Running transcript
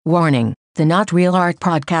Warning: the Not Real Art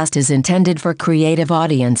podcast is intended for creative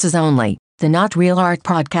audiences only. The Not Real Art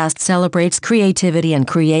podcast celebrates creativity and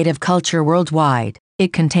creative culture worldwide.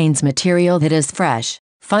 It contains material that is fresh,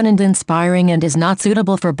 fun and inspiring and is not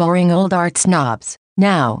suitable for boring old art snobs.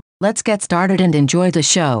 Now, let's get started and enjoy the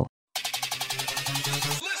show.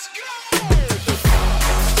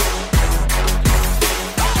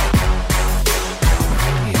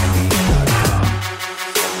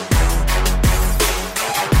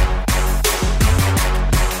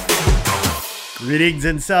 Greetings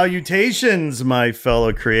and salutations, my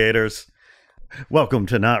fellow creators. Welcome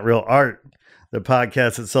to Not Real Art, the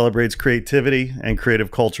podcast that celebrates creativity and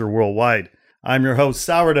creative culture worldwide. I'm your host,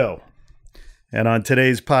 Sourdough. And on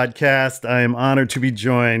today's podcast, I am honored to be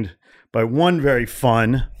joined by one very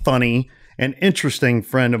fun, funny, and interesting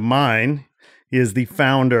friend of mine. He is the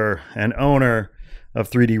founder and owner of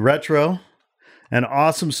 3D Retro, an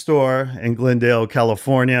awesome store in Glendale,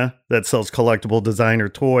 California that sells collectible designer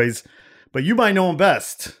toys. But you might know him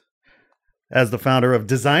best as the founder of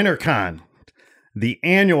DesignerCon, the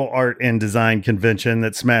annual art and design convention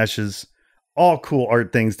that smashes all cool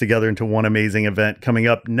art things together into one amazing event coming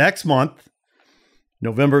up next month,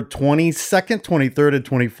 November 22nd, 23rd, and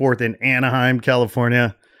 24th in Anaheim,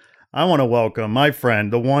 California. I want to welcome my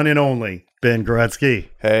friend, the one and only Ben Goretsky.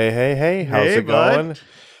 Hey. How's it going?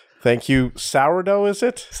 Thank you. Sourdough, is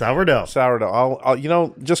it? Sourdough.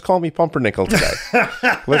 I'll just call me Pumpernickel today.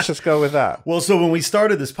 Let's just go with that. Well, so when we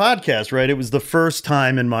started this podcast, right, it was the first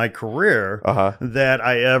time in my career that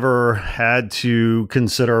I ever had to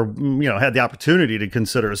consider, had the opportunity to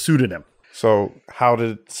consider a pseudonym. So how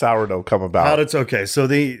did Sourdough come about? So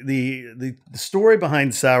the story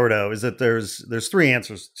behind Sourdough is that there's three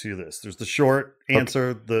answers to this. There's the short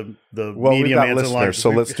answer, the medium answer. Listeners,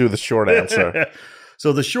 so let's do the short answer.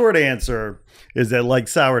 So the short answer is that, like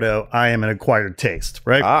sourdough, I am an acquired taste,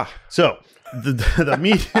 right? So the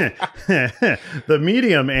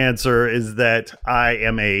medium answer is that I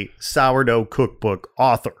am a sourdough cookbook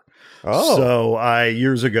author. Oh. So I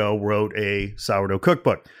years ago wrote a sourdough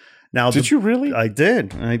cookbook. Now, did you really? I did.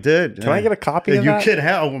 Can I get a copy of that? You can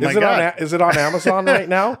have. Oh my God. Is it on Amazon right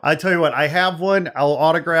now? I tell you what, I have one. I'll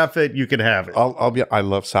autograph it. You can have it. I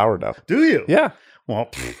love sourdough. Do you? Yeah. Well,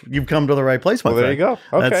 you've come to the right place, my friend. There you go.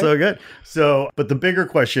 Okay. That's so good. So, but the bigger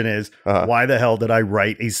question is, why the hell did I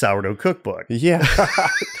write a sourdough cookbook? Yeah.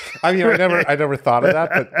 I mean, I never thought of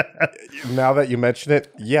that, but now that you mention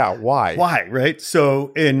it, yeah, why? Why, right?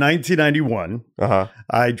 So in 1991,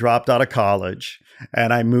 I dropped out of college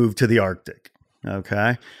and I moved to the Arctic.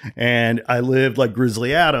 Okay. And I lived like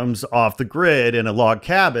Grizzly Adams off the grid in a log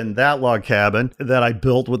cabin, that I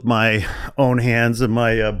built with my own hands and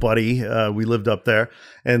my buddy. We lived up there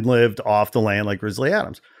and lived off the land like Grizzly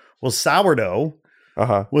Adams. Well, sourdough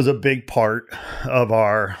was a big part of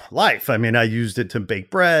our life. I mean, I used it to bake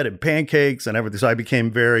bread and pancakes and everything. So I became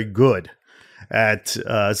very good at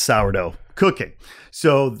sourdough cooking.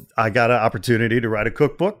 So I got an opportunity to write a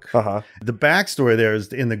cookbook. The backstory there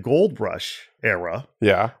is in the gold rush era.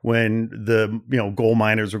 Yeah. When the gold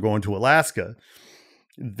miners were going to Alaska,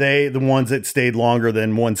 the ones that stayed longer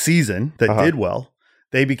than one season that did well,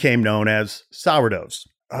 they became known as sourdoughs.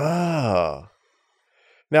 Ah.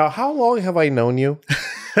 Now, how long have I known you?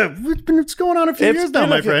 It's going on a few years now,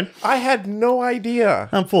 my friend. I had no idea.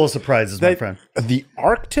 I'm full of surprises, my friend. The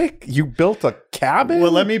Arctic? You built a cabin?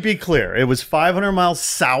 Well, let me be clear. It was 500 miles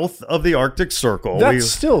south of the Arctic Circle. That's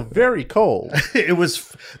still very cold. It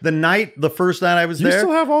was the first night I was there. You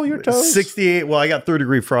still have all your toes? 68. Well, I got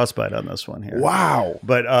 3-degree frostbite on this one here. Wow.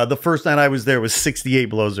 But the first night I was there was 68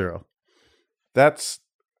 below zero. That's...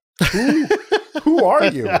 Who are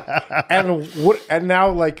you? And what? And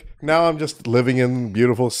now I'm just living in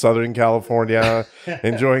beautiful Southern California,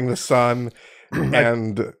 enjoying the sun,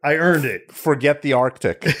 and I earned it. Forget the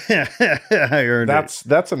Arctic. I earned it.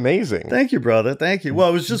 That's amazing. Thank you, brother. Thank you. Well,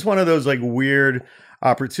 it was just one of those like weird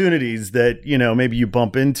opportunities that maybe you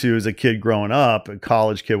bump into as a kid growing up, a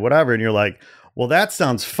college kid, whatever, and you're like, well, that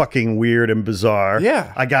sounds fucking weird and bizarre.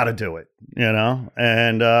 Yeah, I got to do it.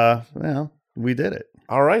 And we did it.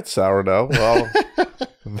 All right, sourdough. Well,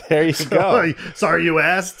 there you go. Sorry you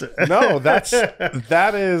asked. No,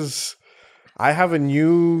 that is. I have a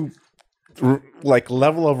new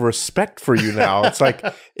level of respect for you now. It's like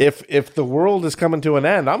if the world is coming to an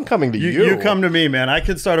end, I'm coming to you. You come to me, man. I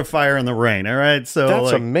can start a fire in the rain. All right, so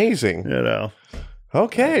that's amazing.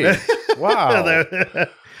 Okay. Wow.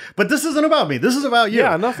 But this isn't about me. This is about you.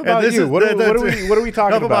 Yeah, enough about you. What are we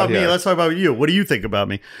talking enough about here? Me. Let's talk about you. What do you think about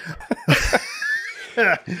me?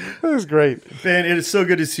 That was great. Ben, it is so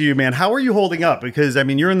good to see you, man. How are you holding up? Because, I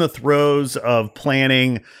mean, you're in the throes of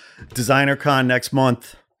planning DesignerCon next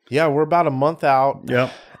month. Yeah, we're about a month out.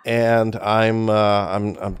 Yep. And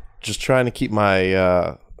I'm just trying to keep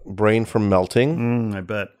my brain from melting. I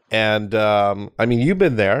bet. And I mean, you've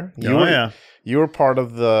been there. You were part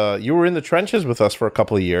of you were in the trenches with us for a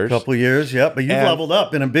couple of years. Yep. But you've leveled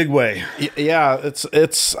up in a big way. Yeah,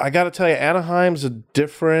 it's I got to tell you, Anaheim's a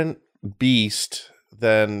different beast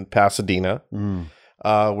than Pasadena.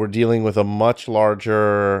 We're dealing with a much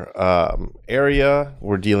larger area.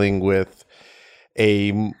 We're dealing with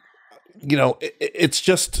it's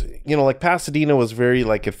just, like Pasadena was very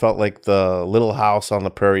like, it felt like the Little House on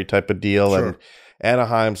the Prairie type of deal. Sure. And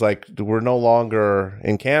Anaheim's like, we're no longer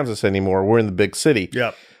in Kansas anymore. We're in the big city.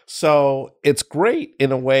 Yep. So it's great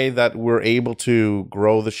in a way that we're able to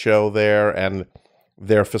grow the show there, and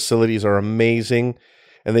their facilities are amazing,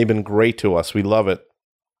 and they've been great to us. We love it.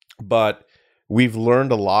 But we've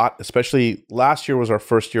learned a lot, especially last year was our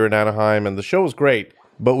first year in Anaheim, and the show was great,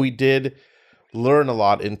 but we did learn a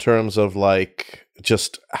lot in terms of like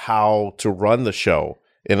just how to run the show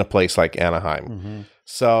in a place like Anaheim.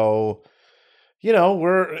 So,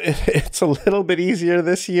 it's a little bit easier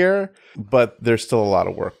this year, but there's still a lot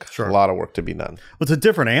of work. Sure. A lot of work to be done. Well, it's a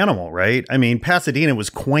different animal, right? I mean, Pasadena was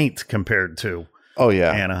quaint compared to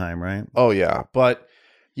Anaheim, right? Oh, yeah. But,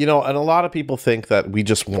 and a lot of people think that we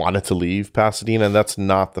just wanted to leave Pasadena, and that's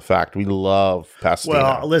not the fact. We love Pasadena.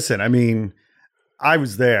 Well, listen, I mean, I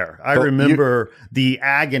was there. I remember the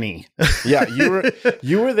agony. Yeah,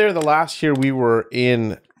 you were there the last year we were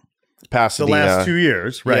in Pasadena. The last 2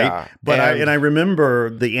 years, right? Yeah, but I remember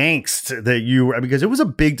the angst that because it was a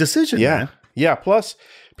big decision. Yeah, man. Yeah. Plus,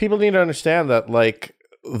 people need to understand that like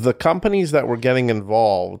the companies that were getting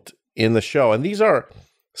involved in the show, and these are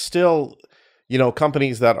still,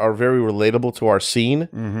 companies that are very relatable to our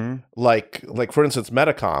scene. Like for instance,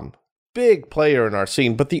 Metacom, big player in our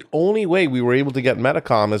scene. But the only way we were able to get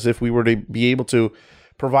Metacom is if we were to be able to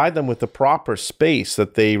provide them with the proper space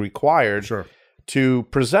that they required. Sure. To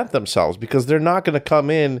present themselves, because they're not going to come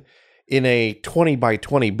in a 20 by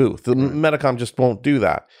 20 booth. The Metacom just won't do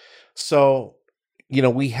that. So,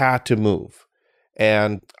 we had to move,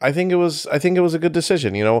 and I think it was a good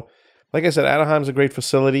decision. Like I said, Anaheim's a great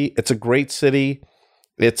facility. It's a great city.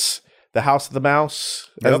 It's the house of the mouse,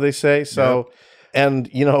 as they say. So,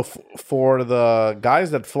 and for the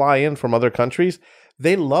guys that fly in from other countries,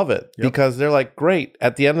 they love it because they're like, great.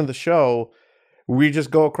 At the end of the show, we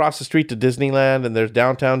just go across the street to Disneyland, and there's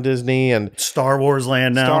downtown Disney and Star Wars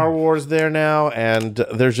land now. Star Wars there now, and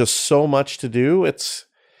there's just so much to do. It's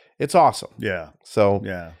awesome. Yeah. So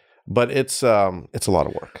but it's a lot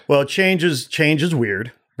of work. Well, change is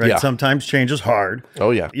weird, right? Yeah. Sometimes change is hard.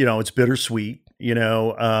 Oh yeah. It's bittersweet.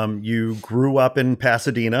 You grew up in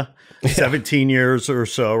Pasadena, 17 years or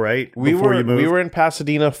so, right? Before you moved. We were in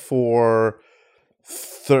Pasadena for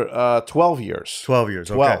 12 years. 12 years.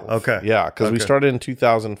 12. Okay. Yeah, because we started in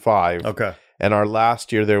 2005. Okay. And our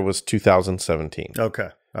last year there was 2017. Okay.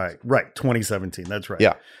 All right. Right. 2017. That's right.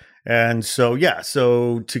 Yeah. And so,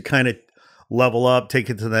 so to kind of level up, take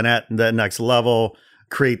it to the next level,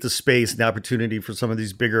 create the space and the opportunity for some of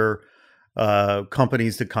these bigger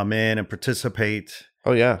companies to come in and participate.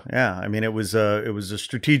 Oh yeah. Yeah. I mean, it was a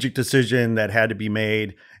strategic decision that had to be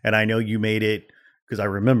made. And I know you made it, because I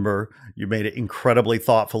remember you made it incredibly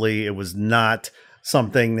thoughtfully. It was not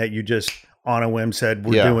something that you just on a whim said,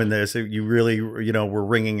 we're doing this. You really, were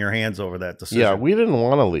wringing your hands over that decision. Yeah, we didn't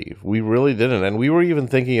want to leave. We really didn't. And we were even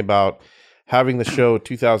thinking about having the show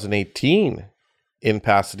 2018 in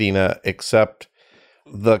Pasadena, except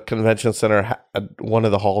the convention center had one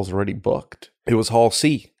of the halls already booked. It was Hall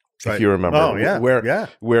C. If you remember. Oh, yeah.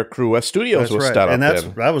 Where Crew West Studios was set up. And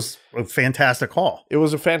that was a fantastic hall. It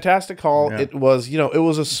was a fantastic hall. Yeah. It was, it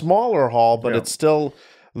was a smaller hall, but it still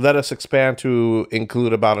let us expand to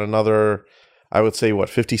include about another, I would say,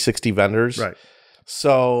 50, 60 vendors. Right.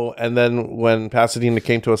 So, and then when Pasadena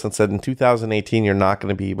came to us and said, in 2018, you're not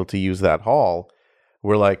going to be able to use that hall,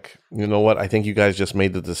 we're like, you know what? I think you guys just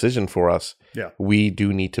made the decision for us. Yeah. We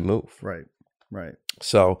do need to move. Right.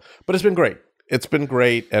 So, but it's been great. It's been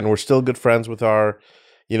great, and we're still good friends with our,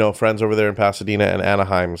 friends over there in Pasadena, and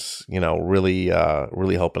Anaheim's, really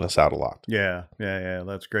helping us out a lot. Yeah,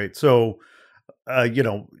 that's great. So,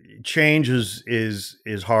 change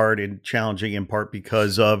is hard and challenging in part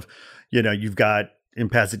because of, you've got in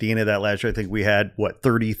Pasadena that last year, I think we had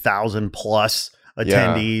 30,000 plus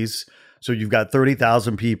attendees. Yeah. So you've got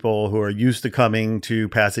 30,000 people who are used to coming to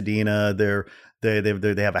Pasadena.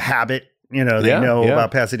 They have a habit. They know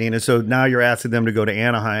about Pasadena. So now you're asking them to go to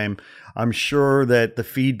Anaheim. I'm sure that the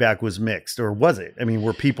feedback was mixed, or was it? I mean,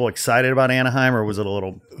 were people excited about Anaheim, or was it a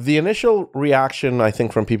little? The initial reaction, I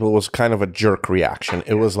think, from people was kind of a jerk reaction.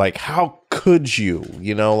 It was like, how could you,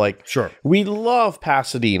 like, Sure. we love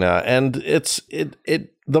Pasadena, and the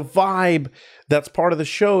vibe that's part of the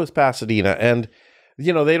show is Pasadena. And,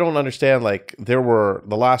 they don't understand, like, the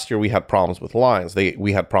last year we had problems with lines.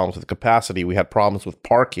 We had problems with capacity. We had problems with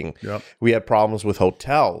parking. Yep. We had problems with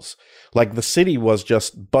hotels. Like, the city was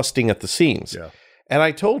just busting at the seams. Yeah. And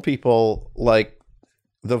I told people, like,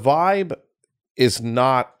 the vibe is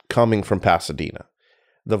not coming from Pasadena.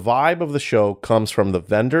 The vibe of the show comes from the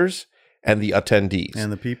vendors and the attendees.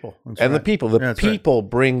 And the people. The people. The people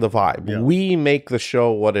bring the vibe. Yeah. We make the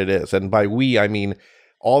show what it is. And by we, I mean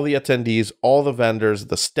all the attendees, all the vendors,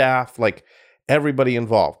 the staff, like everybody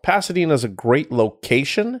involved. Pasadena is a great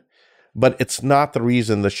location, but it's not the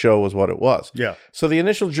reason the show was what it was. Yeah. So the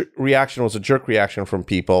initial reaction was a jerk reaction from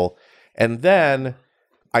people. And then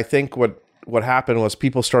I think what happened was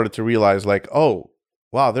people started to realize, like, oh,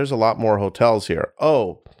 wow, there's a lot more hotels here.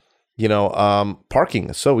 Oh, parking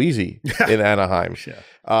is so easy in Anaheim. Yeah.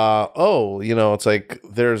 It's like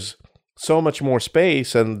there's so much more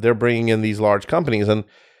space, and they're bringing in these large companies. And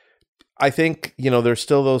I think, there's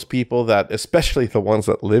still those people that, especially the ones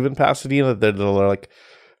that live in Pasadena, they're like,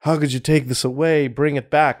 how could you take this away? Bring it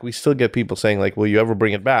back. We still get people saying, like, will you ever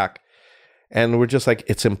bring it back? And we're just like,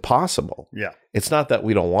 it's impossible. Yeah. It's not that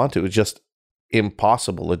we don't want to. It's just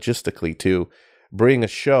impossible logistically to bring a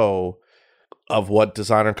show of what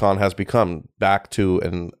DesignerCon has become back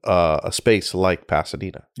to a space like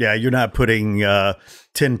Pasadena. Yeah, you're not putting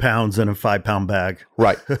 10 pounds in a 5-pound bag.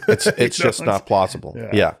 Right. It's just not plausible.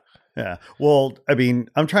 Yeah. Yeah. Well, I mean,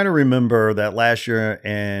 I'm trying to remember that last year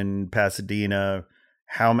in Pasadena,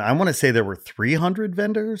 I want to say there were 300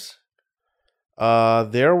 vendors.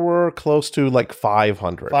 There were close to like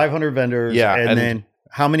 500. 500 vendors. Yeah. And then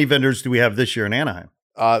how many vendors do we have this year in Anaheim?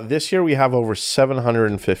 This year we have over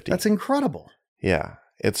 750. That's incredible. Yeah,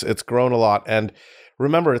 it's grown a lot. And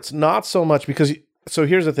remember, it's not so much because, so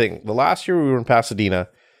here's the thing. The last year we were in Pasadena,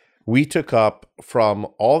 we took up from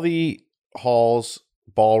all the halls,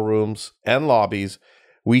 ballrooms, and lobbies,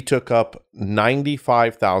 we took up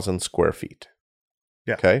 95,000 square feet.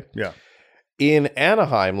 Yeah. Okay? Yeah. In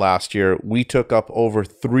Anaheim last year, we took up over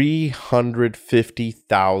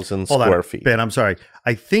 350,000 square feet. Ben, I'm sorry.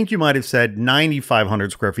 I think you might have said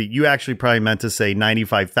 9,500 square feet. You actually probably meant to say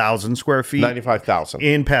 95,000 square feet. 95,000.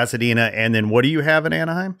 In Pasadena. And then what do you have in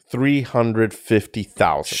Anaheim?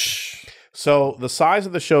 350,000. So the size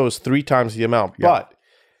of the show is 3 times the amount. Yeah. But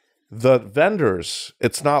the vendors,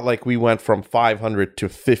 it's not like we went from 500 to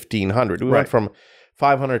 1,500. We went from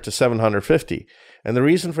 500 to 750. And the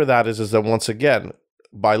reason for that is that, once again,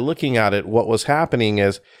 by looking at it, what was happening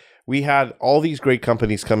is we had all these great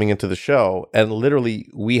companies coming into the show, and literally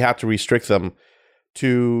we had to restrict them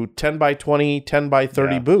to 10 by 20, 10 by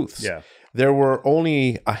 30 booths. Yeah. There were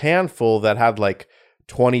only a handful that had like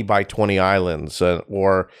 20 by 20 islands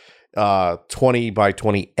or 20 by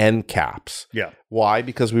 20 end caps. Yeah. Why?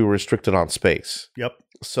 Because we were restricted on space. Yep.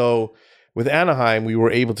 So with Anaheim, we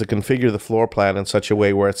were able to configure the floor plan in such a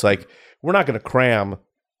way where it's like, we're not going to cram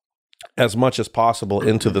as much as possible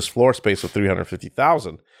into this floor space of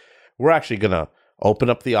 350,000. We're actually going to open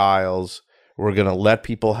up the aisles. We're going to let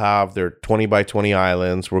people have their 20 by 20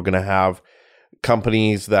 islands. We're going to have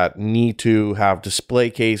companies that need to have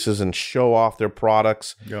display cases and show off their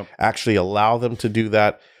products, actually allow them to do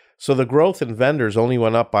that. So the growth in vendors only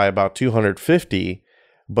went up by about 250,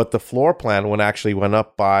 but the floor plan actually went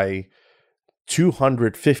up by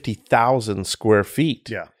 250,000 square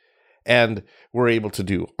feet. Yeah. And we're able to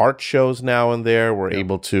do art shows now and there. We're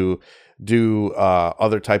able to do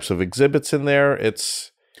other types of exhibits in there.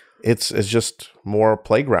 It's just more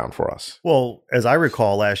playground for us. Well, as I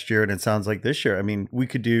recall last year, and it sounds like this year, I mean, we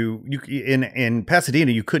could do in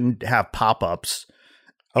Pasadena, you couldn't have pop-ups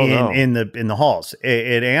in the halls.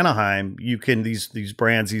 At Anaheim, you can these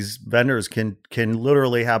brands, these vendors can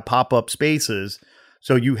literally have pop-up spaces,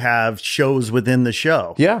 so you have shows within the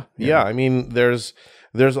show. Yeah. I mean,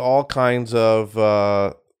 there's all kinds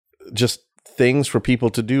of just things for people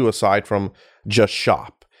to do aside from just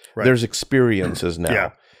shop. Right. There's experiences now.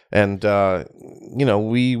 Yeah. And,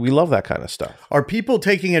 we love that kind of stuff. Are people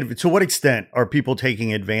taking it? To what extent are people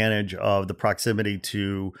taking advantage of the proximity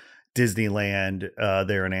to Disneyland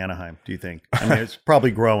there in Anaheim, do you think? I mean, it's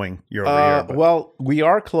probably growing year over year. But. Well, we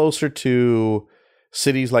are closer to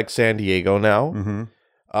cities like San Diego now. Mm-hmm.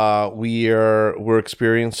 We're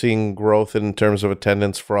experiencing growth in terms of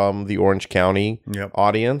attendance from the Orange County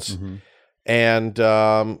audience. Mm-hmm. And,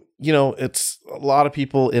 it's a lot of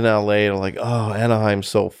people in LA are like, oh, Anaheim's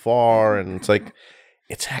so far. And it's like,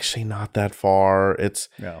 it's actually not that far. It's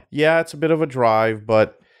a bit of a drive,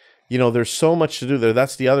 but, there's so much to do there.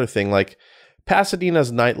 That's the other thing. Like,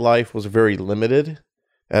 Pasadena's nightlife was very limited,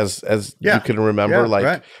 as Yeah. you can remember. Yeah, like,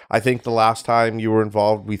 right. I think the last time you were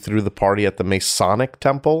involved, we threw the party at the Masonic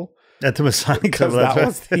Temple. At the Masonic Because Temple, that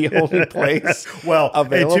was the only place well,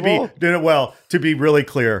 available. And to be really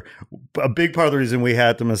clear, a big part of the reason we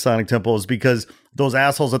had the Masonic Temple is because those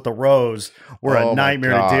assholes at the Rose were Oh a my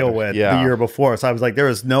nightmare God. to deal with Yeah. the year before. So I was like, there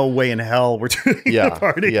is no way in hell we're doing a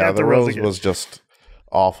party at the the Rose Rose again. was just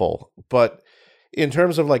awful. But in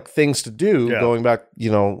terms of like things to do, Yeah. going back,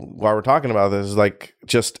 while we're talking about this, like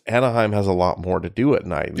just Anaheim has a lot more to do at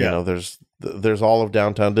night. Yeah. There's all of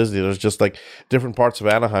downtown Disney. There's just like different parts of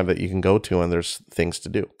Anaheim that you can go to, and there's things to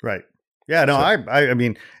do. Right. Yeah, no, I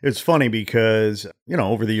mean, it's funny because,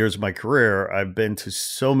 over the years of my career, I've been to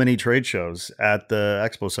so many trade shows at the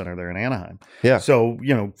Expo Center there in Anaheim. Yeah. So,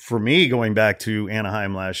 for me, going back to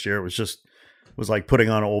Anaheim last year, it was like putting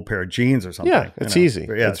on an old pair of jeans or something. Yeah, it's easy.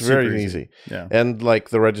 Yeah, it's super very easy. Yeah. And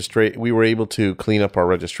like we were able to clean up our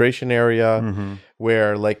registration area Mm-hmm.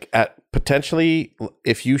 where like potentially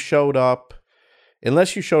if you showed up,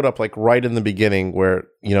 unless you showed up like right in the beginning where,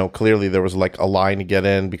 clearly there was like a line to get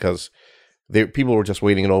in because people were just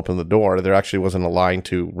waiting to open the door. There actually wasn't a line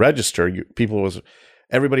to register.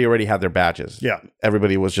 Everybody already had their badges. Yeah.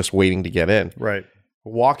 Everybody was just waiting to get in. Right.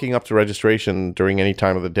 Walking up to registration during any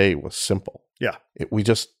time of the day was simple. Yeah.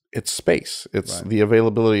 It's space. It's Right. the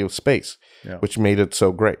availability of space, Yeah. which made it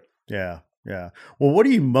so great. Yeah. Yeah. Well, what are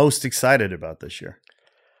you most excited about this year?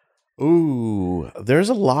 Ooh, there's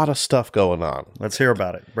a lot of stuff going on. Let's hear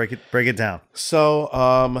about it. Break it down. So,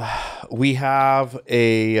 we have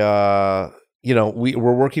we're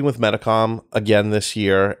working with Medicom again this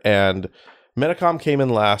year, and Medicom came in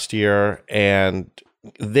last year, and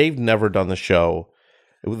they've never done the show.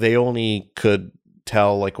 They only could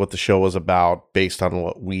tell like what the show was about based on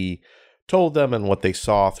what we told them and what they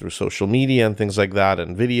saw through social media and things like that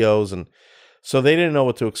and videos, and so they didn't know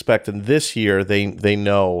what to expect. And this year they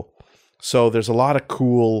know. So there's a lot of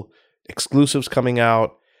cool exclusives coming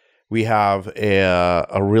out. We have a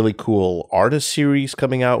really cool artist series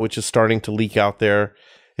coming out, which is starting to leak out there.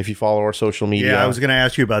 If you follow our social media, Yeah, I was going to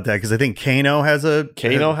ask you about that because I think Kano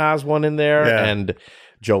has one in there, Yeah. and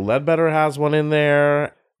Joe Ledbetter has one in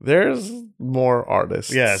there. There's more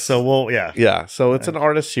artists. Yeah, so yeah. So it's an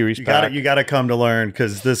artist series. you pack. got to come to learn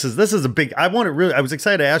because this is a big. I was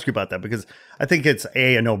excited to ask you about that because I think it's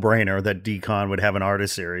a no-brainer that DCon would have an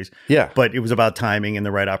artist series. Yeah, But it was about timing and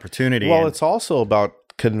the right opportunity. well, and, it's also about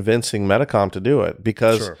convincing Medicom to do it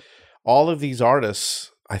because Sure. all of these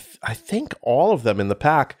artists, I think all of them in the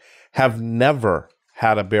pack have never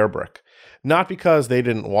had a bear brick. Not because they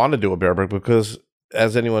didn't want to do a bear brick, because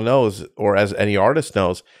as anyone knows, or as any artist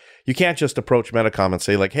knows, you can't just approach Medicom and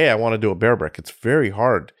say like, "Hey, I want to do a bear brick." It's very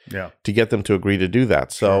hard to get them to agree to do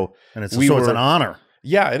that. So, and it's an honor.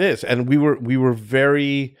 Yeah, it is, and we were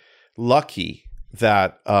very lucky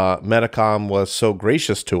that Medicom was so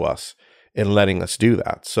gracious to us in letting us do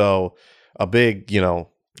that. So, a big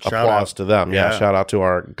applause to them. Yeah, shout out to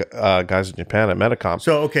our guys in Japan at Medicom.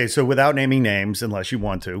 So without naming names, unless you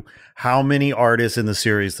want to, how many artists in the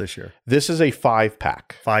series this year? This is a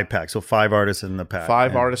 5-pack. 5-pack. So 5 artists in the pack.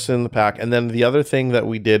 Five artists in the pack. And then the other thing that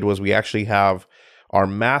we did was we actually have our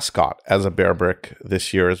mascot as a bear brick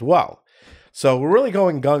this year as well. So we're really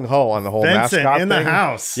going gung-ho on the whole Vincent mascot in thing. the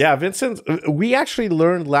house. Yeah, Vincent. We actually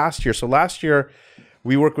learned last year. So last year,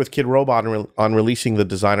 we worked with Kid Robot on releasing the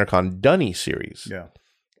DesignerCon Dunny series. Yeah.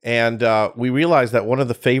 And we realized that one of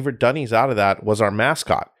the favorite Dunnies out of that was our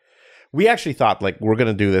mascot. We actually thought, like, we're going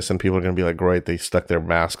to do this and people are going to be like, great, they stuck their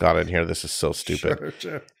mascot in here. This is so stupid.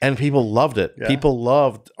 Sure. And people loved it. Yeah. People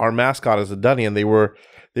loved our mascot as a Dunny, and they were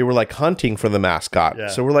like hunting for the mascot. Yeah.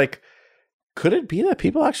 So we're like, could it be that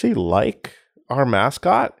people actually like our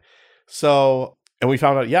mascot? So, and we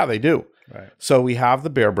found out, yeah, they do. Right. So we have the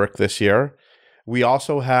bear brick this year. We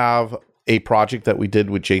also have a project that we did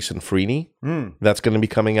with Jason Freeney that's going to be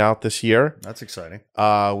coming out this year. That's exciting.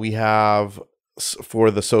 We have,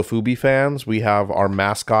 for the Sofubi fans, we have our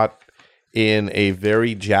mascot in a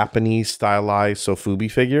very Japanese stylized Sofubi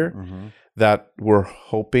figure that we're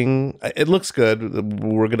hoping, it looks good.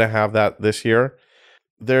 We're going to have that this year.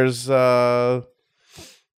 There's a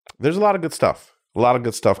lot of good stuff. A lot of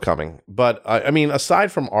good stuff coming. But I mean,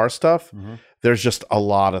 aside from our stuff, there's just a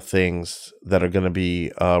lot of things that are going to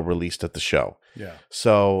be released at the show. Yeah.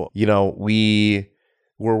 So, we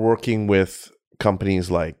were working with companies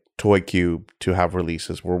like Toy Cube to have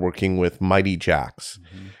releases. We're working with Mighty Jacks.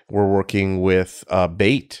 We're working with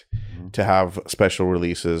Bait to have special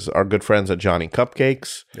releases. Our good friends at Johnny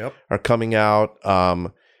Cupcakes are coming out.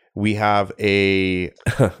 We have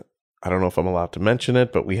I don't know if I'm allowed to mention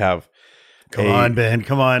it, but we have Come on, Ben.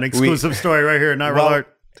 Come on. Exclusive story right here. Not real art.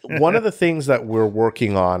 One of the things that we're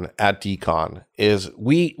working on at DCon is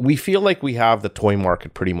we feel like we have the toy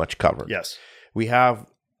market pretty much covered. Yes. We have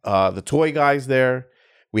the toy guys there.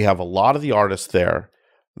 We have a lot of the artists there.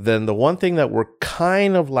 Then the one thing that we're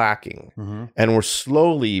kind of lacking, and we're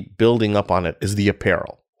slowly building up on it, is the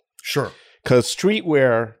apparel. Sure. Because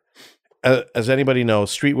streetwear, as anybody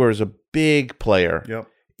knows, streetwear is a big player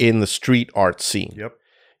in the street art scene. Yep.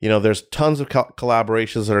 You know, there's tons of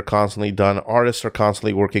collaborations that are constantly done. Artists are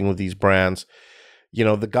constantly working with these brands. You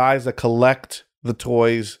know, the guys that collect the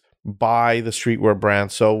toys buy the streetwear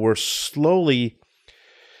brand. So we're slowly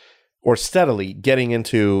or steadily getting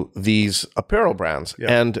into these apparel brands.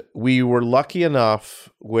 Yeah. And we were lucky enough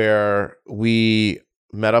where we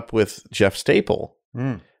met up with Jeff Staple,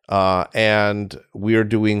 and we're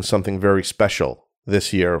doing something very special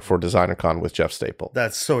this year for DesignerCon with Jeff Staple.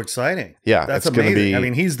 That's so exciting. Yeah. That's amazing. I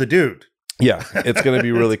mean, he's the dude. Yeah, it's going to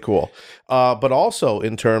be really cool. But also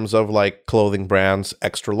in terms of like clothing brands,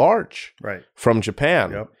 Extra Large from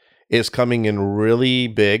Japan is coming in really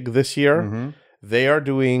big this year. They are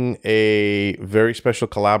doing a very special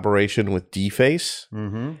collaboration with D-Face,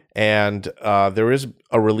 and there is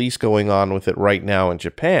a release going on with it right now in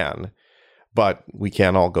Japan, but we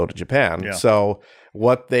can't all go to Japan. Yeah. So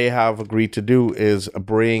what they have agreed to do is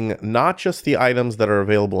bring not just the items that are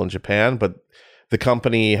available in Japan, but the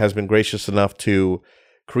company has been gracious enough to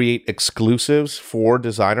create exclusives for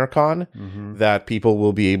DesignerCon that people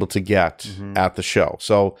will be able to get at the show.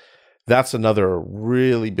 So that's another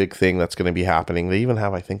really big thing that's going to be happening. They even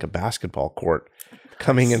have, I think, a basketball court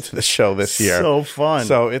coming into the show this year. So fun.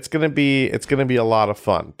 So it's going to be a lot of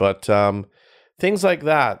fun. But things like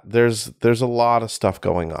that, there's a lot of stuff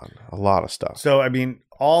going on. A lot of stuff. So I mean,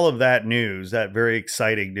 all of that news, that very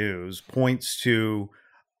exciting news, points to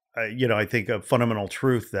I think a fundamental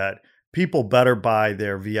truth that people better buy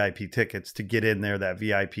their VIP tickets to get in there that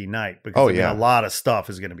VIP night, because a lot of stuff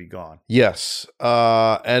is going to be gone. Yes.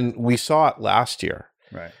 And we saw it last year.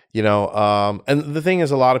 Right. And the thing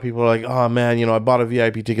is, a lot of people are like, oh man, I bought a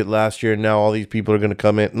VIP ticket last year and now all these people are going to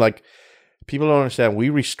come in. Like, people don't understand. We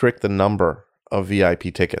restrict the number of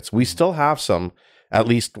VIP tickets. We still have some, at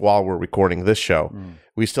least while we're recording this show,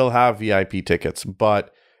 we still have VIP tickets,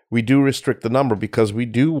 but we do restrict the number because we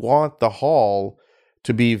do want the hall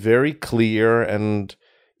to be very clear and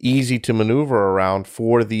easy to maneuver around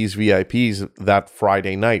for these VIPs that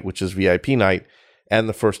Friday night, which is VIP night, and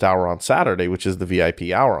the first hour on Saturday, which is the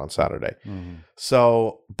VIP hour on Saturday.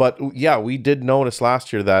 So, but yeah, we did notice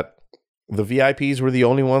last year that the VIPs were the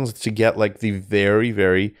only ones to get like the very,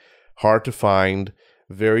 very hard to find,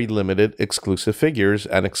 very limited exclusive figures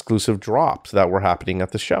and exclusive drops that were happening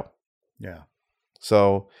at the show. Yeah.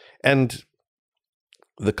 So, and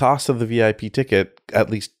the cost of the VIP ticket,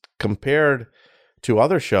 at least compared to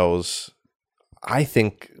other shows, I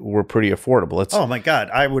think were pretty affordable. Oh my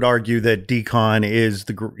God. I would argue that DCon is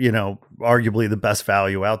arguably the best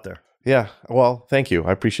value out there. Yeah. Well, thank you.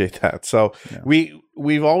 I appreciate that. So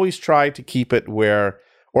we've always tried to keep it where,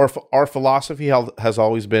 or our philosophy has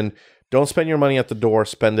always been, don't spend your money at the door,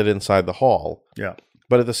 spend it inside the hall. Yeah.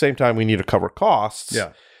 But at the same time, we need to cover costs.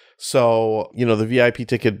 Yeah. So, the VIP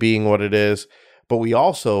ticket being what it is, but we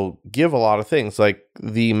also give a lot of things like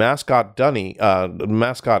the mascot dunny,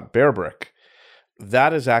 mascot bear brick.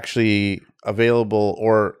 That is actually available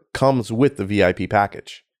or comes with the VIP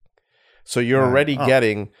package. So you're already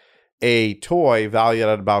getting a toy valued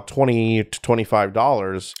at about $20 to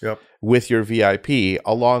 $25 with your VIP,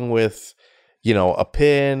 along with, a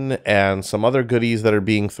pin and some other goodies that are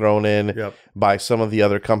being thrown in by some of the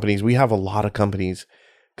other companies. We have a lot of companies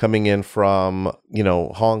coming in from,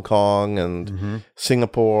 Hong Kong and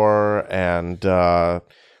Singapore and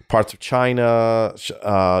parts of China,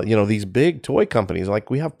 these big toy companies. Like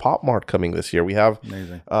we have Pop Mart coming this year. We have,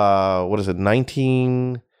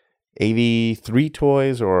 1983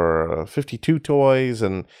 toys or 52 toys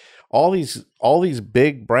and all these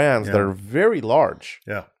big brands that are very large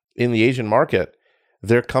in the Asian market.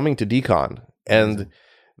 They're coming to DCon and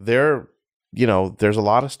there's a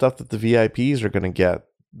lot of stuff that the VIPs are going to get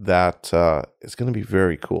that is going to be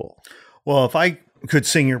very cool. Well, if I could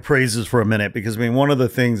sing your praises for a minute, because one of the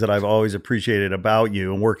things that I've always appreciated about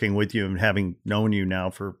you and working with you and having known you now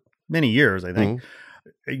for many years, I think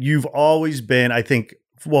you've always been, I think,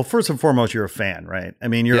 well, first and foremost, you're a fan, right? I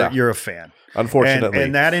mean, you're a fan, unfortunately,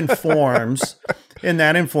 and that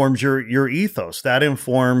informs your ethos, that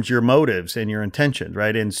informs your motives and your intentions,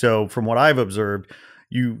 right? And so, from what I've observed,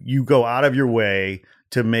 you go out of your way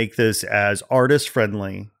to make this as artist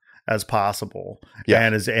friendly as possible. Yeah.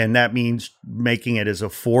 And that means making it as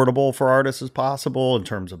affordable for artists as possible in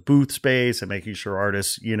terms of booth space and making sure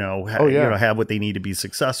artists, have what they need to be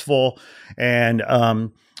successful. And,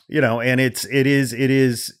 and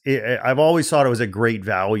I've always thought it was a great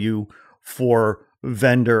value for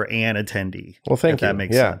vendor and attendee. Well, thank you. That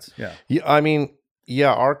makes sense. Yeah. I mean,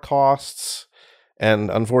 our costs, and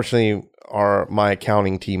unfortunately, my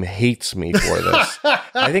accounting team hates me for this.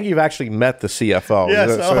 I think you've actually met the CFO.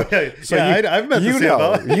 Yes, I've met the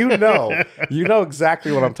CFO. You know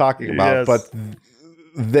exactly what I'm talking about. Yes. But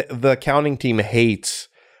the accounting team hates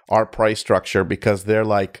our price structure because they're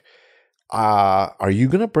like, are you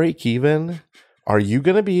going to break even? Are you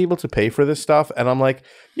going to be able to pay for this stuff? And I'm like,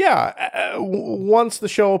 once the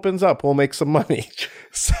show opens up, we'll make some money.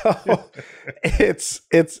 So it's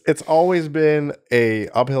always been a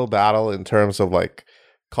uphill battle in terms of like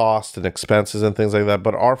cost and expenses and things like that.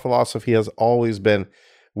 But our philosophy has always been,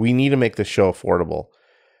 we need to make the show affordable.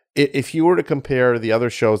 If you were to compare the other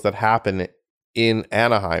shows that happen in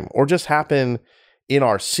Anaheim or just happen in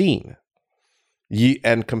our scene,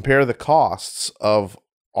 and compare the costs of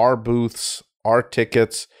our booths, our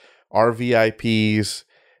tickets, our VIPs,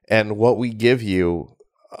 and what we give you,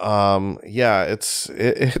 it's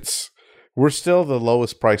we're still the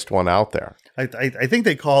lowest priced one out there. I think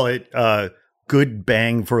they call it good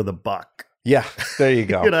bang for the buck. Yeah, there you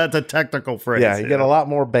go. That's a technical phrase. Yeah, you get a lot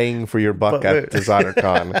more bang for your buck at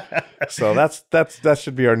DesignerCon. So that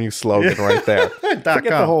should be our new slogan right there. Forget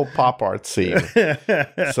the whole pop art scene.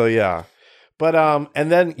 So yeah. But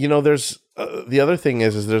and then there's the other thing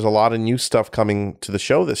is there's a lot of new stuff coming to the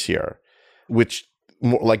show this year, which,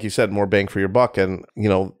 like you said, more bang for your buck. And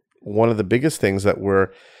one of the biggest things that we're,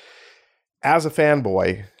 as a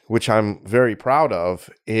fanboy, which I'm very proud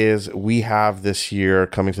of, is we have this year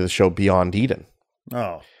coming to the show Beyond Eden.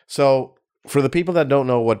 Oh, so for the people that don't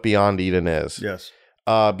know what Beyond Eden is, yes,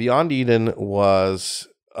 Beyond Eden was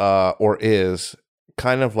or is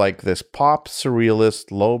kind of like this pop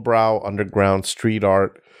surrealist, lowbrow underground street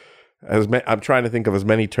art. I'm trying to think of as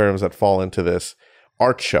many terms that fall into this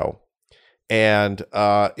art show. And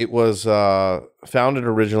it was founded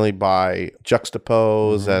originally by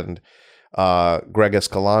Juxtapose and Greg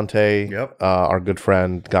Escalante, our good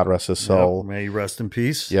friend, God rest his soul. Yep. May he rest in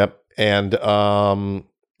peace. Yep. And,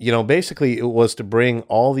 basically it was to bring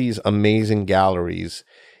all these amazing galleries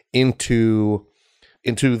into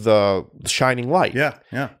the shining light. Yeah,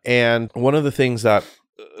 yeah. And one of the things that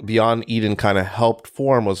Beyond Eden kind of helped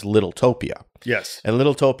form was Littletopia. Yes. And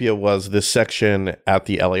Littletopia was this section at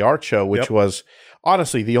the LA Art Show, which was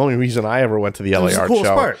honestly the only reason I ever went to the LA Art Show. It was the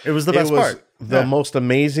coolest part. It was the best part. The most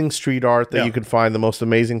amazing street art that you could find, the most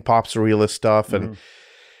amazing pop surrealist stuff. And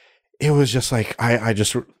it was just like, I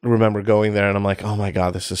just remember going there and I'm like, oh my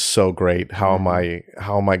God, this is so great. How am I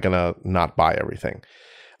going to not buy everything?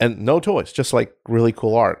 And no toys, just like really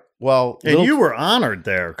cool art. Well, and you were honored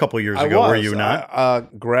there a couple years ago, were you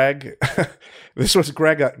not? Greg, this was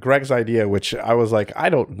Greg's idea, which I was like, I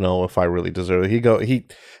don't know if I really deserve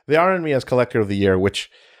it. They honored me as Collector of the Year,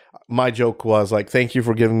 which my joke was like, thank you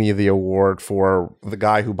for giving me the award for the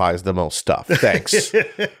guy who buys the most stuff. Thanks.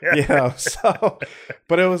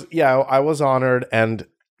 But it was, I was honored. And,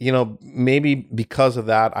 maybe because of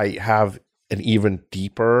that, I have an even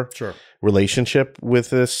deeper relationship with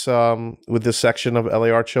this section of LA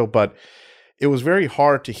Art Show. But it was very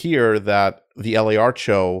hard to hear that the LA Art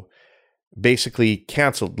Show basically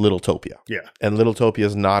canceled Littletopia. Yeah. And Littletopia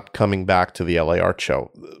is not coming back to the LA Art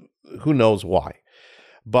Show. Who knows why?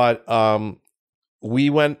 But we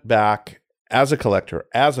went back as a collector,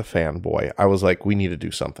 as a fanboy. I was like, we need to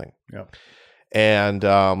do something. Yeah.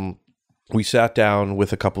 And we sat down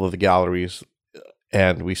with a couple of the galleries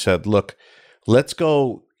and we said, look, let's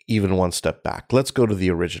go even one step back. Let's go to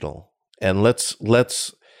the original and let's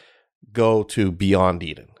go to Beyond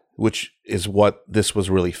Eden, which is what this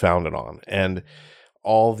was really founded on. And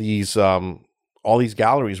all these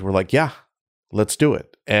galleries were like, yeah, let's do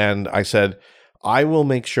it. And I said, I will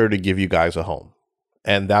make sure to give you guys a home.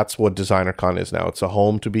 And that's what DesignerCon is now. It's a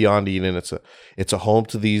home to Beyond Eden. It's a home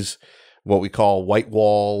to these, what we call white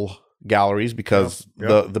wall galleries, because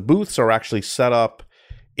the booths are actually set up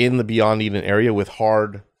in the Beyond Eden area with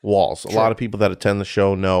hard walls. A lot of people that attend the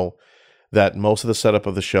show know that most of the setup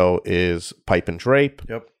of the show is pipe and drape.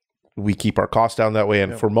 Yep. We keep our costs down that way.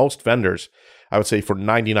 And for most vendors, I would say for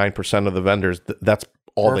 99% of the vendors, that's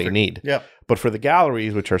all they need. Yeah. But for the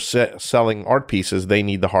galleries, which are selling art pieces, they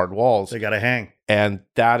need the hard walls. They got to hang. And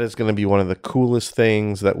that is going to be one of the coolest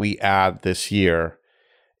things that we add this year.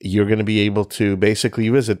 You're going to be able to basically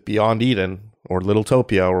visit Beyond Eden or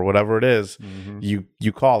Littletopia or whatever it is you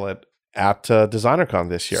call it, at DesignerCon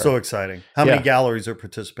this year. So exciting. How many galleries are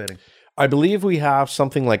participating? I believe we have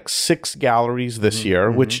something like 6 galleries this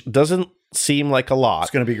year, which doesn't seem like a lot.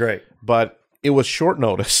 It's going to be great. But it was short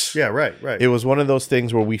notice. Yeah, right. It was one of those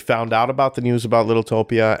things where we found out about the news about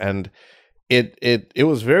Littletopia, and it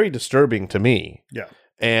was very disturbing to me. Yeah.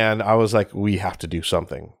 And I was like, we have to do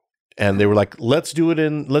something. And they were like, let's do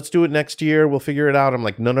it next year. We'll figure it out. I'm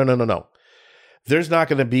like, no. There's not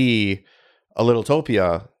going to be a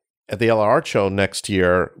Littletopia at the LA Art Show next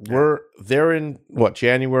year. Yeah. They're in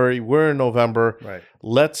January. We're in November. Right.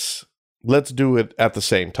 Let's do it at the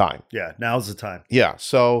same time. Yeah. Now's the time. Yeah.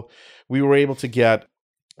 So we were able to get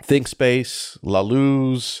ThinkSpace, La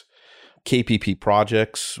Luz, KPP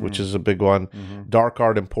Projects, which is a big one, Dark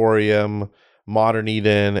Art Emporium, Modern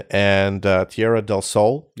Eden, and Tierra del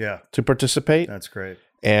Sol to participate. That's great.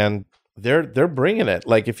 And they're bringing it.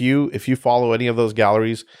 Like if you follow any of those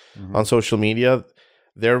galleries on social media,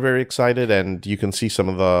 they're very excited, and you can see some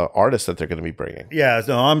of the artists that they're going to be bringing. Yeah,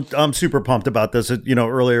 so I'm super pumped about this.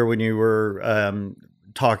 Earlier when you were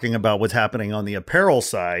talking about what's happening on the apparel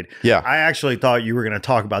side, I actually thought you were going to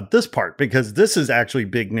talk about this part, because this is actually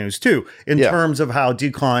big news too, in terms of how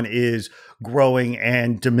DCon is growing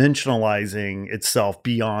and dimensionalizing itself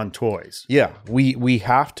beyond toys. Yeah, we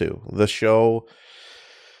have to. The show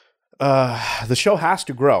has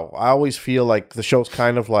to grow. I always feel like the show's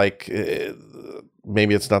kind of like,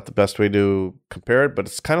 maybe it's not the best way to compare it, but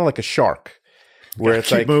it's kind of like a shark, where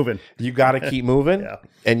it's like moving. You got to keep moving,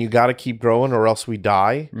 and you got to keep growing, or else we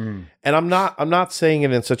die. And I'm not saying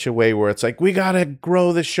it in such a way where it's like we got to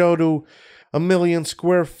grow the show to 1 million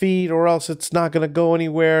square feet, or else it's not going to go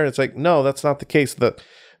anywhere. It's like, no, that's not the case. The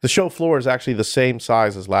show floor is actually the same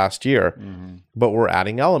size as last year, but we're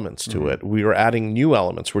adding elements to it. We are adding new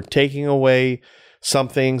elements. We're taking away some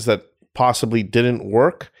things that possibly didn't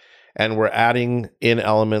work, and we're adding in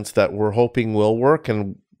elements that we're hoping will work.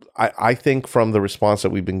 And I think from the response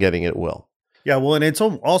that we've been getting, it will. Yeah, well, and it's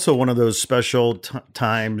also one of those special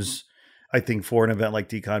times, I think, for an event like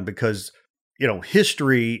DCon, because,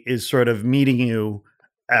 history is sort of meeting you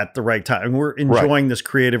at the right time. And we're enjoying this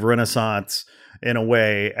creative renaissance in a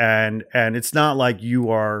way. And it's not like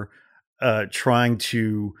you are trying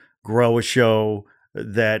to grow a show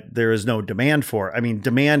that there is no demand for. I mean,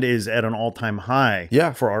 demand is at an all-time high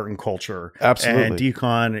for art and culture. Absolutely. And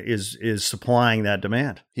DCon is supplying that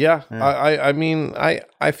demand. Yeah. I mean,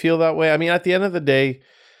 I feel that way. I mean, at the end of the day,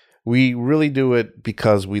 we really do it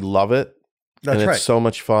because we love it. That's right. It's so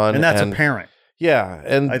much fun. And that's apparent. Yeah.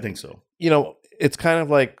 And I think so. It's kind of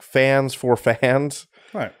like fans for fans.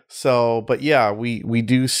 Right. So, but yeah, we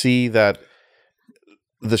do see that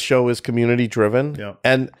the show is community driven. Yeah.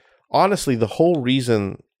 And honestly, the whole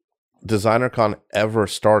reason DesignerCon ever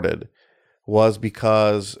started was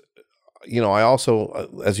because, I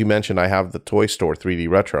also, as you mentioned, I have the toy store 3D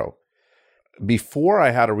Retro. Before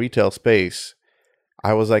I had a retail space,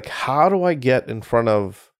 I was like, how do I get in front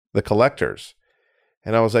of the collectors?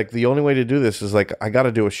 And I was like, the only way to do this is like, I got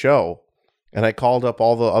to do a show. And I called up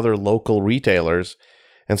all the other local retailers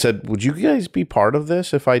and said, would you guys be part of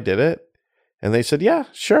this if I did it? And they said, yeah,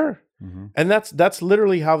 sure. And that's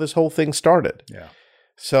literally how this whole thing started. Yeah.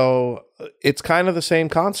 So it's kind of the same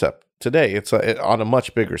concept today. It's on a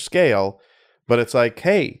much bigger scale, but it's like,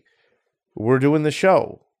 hey, we're doing the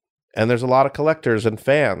show, and there's a lot of collectors and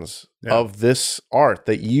fans of this art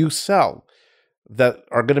that you sell that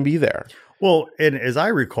are going to be there. Well, and as I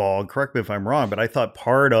recall, correct me if I'm wrong, but I thought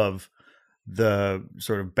part of the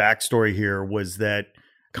sort of backstory here was that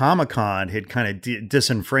Comic-Con had kind of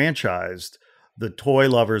disenfranchised the toy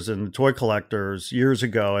lovers and the toy collectors years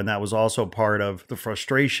ago, and that was also part of the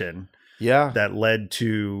frustration that led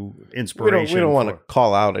to inspiration. We don't want to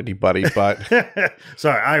call out anybody, but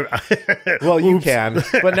sorry, well, you can.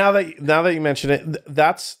 But now that you mention it,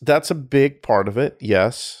 that's a big part of it.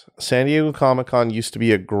 Yes, San Diego Comic-Con used to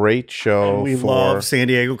be a great show. And we love San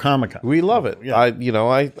Diego Comic-Con. We love it. Yeah.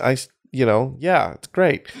 It's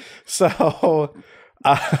great. So,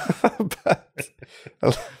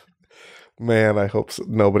 man, I hope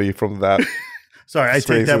nobody from that. Sorry, I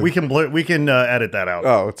take that. We can edit that out.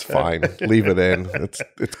 Oh, it's fine. Leave it in.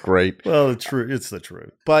 It's great. Well, it's true. It's the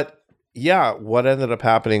truth. But yeah, what ended up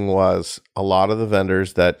happening was a lot of the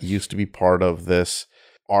vendors that used to be part of this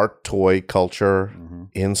art toy culture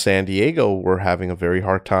in San Diego were having a very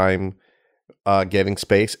hard time getting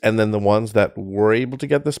space, and then the ones that were able to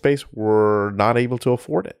get the space were not able to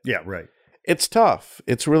afford it. Yeah, right. It's tough.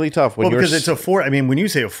 It's really tough. Because it's when you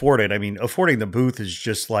say afforded, I mean, affording the booth is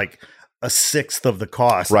just like a sixth of the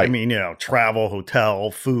cost. Right. I mean, travel,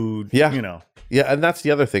 hotel, food, Yeah, and that's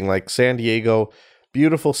the other thing. Like San Diego,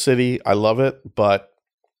 beautiful city. I love it. But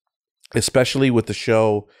especially with the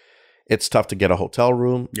show, it's tough to get a hotel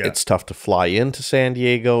room. Yeah. It's tough to fly into San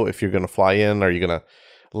Diego. If you're going to fly in, are you going to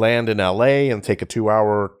land in LA and take a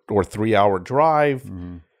 2-hour or 3-hour drive?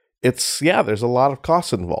 Mm-hmm. There's a lot of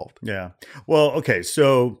costs involved. Yeah. Well, okay.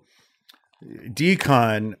 So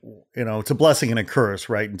DCon, it's a blessing and a curse,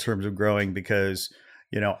 right? In terms of growing, because,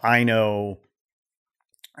 I know,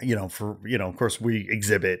 of course we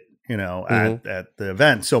exhibit, at the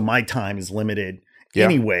event. So my time is limited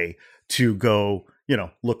anyway to go,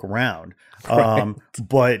 look around. Right.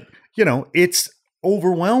 But, it's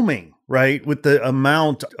overwhelming, right? With the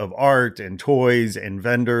amount of art and toys and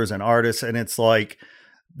vendors and artists. And it's like,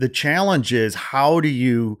 the challenge is, how do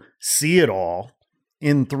you see it all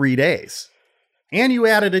in 3 days? And you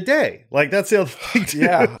added a day. Like, that's the other thing too.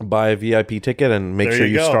 Yeah. Buy a VIP ticket and make sure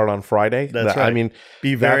you start on Friday. That's right. I mean,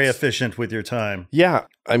 be very efficient with your time. Yeah.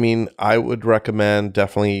 I mean, I would recommend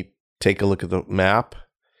definitely take a look at the map.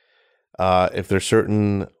 If there's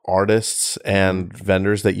certain artists and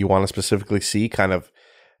vendors that you want to specifically see, kind of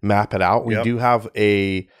map it out. We do have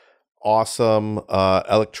a awesome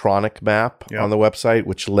electronic map on the website,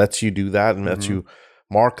 which lets you do that and lets you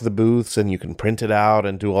mark the booths, and you can print it out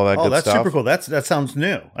and do all that good stuff. Oh, that's super cool. That sounds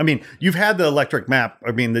new. I mean, you've had the electric map,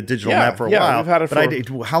 the digital map for a while. We've had it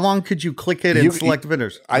but how long could you click it and select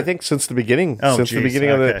vendors? I think since the beginning. Of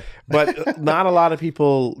the, but not a lot of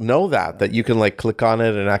people know that you can like click on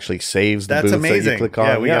it and actually saves the booths amazing. that you click on.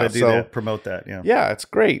 Yeah, we got to do that, promote that. Yeah. Yeah, it's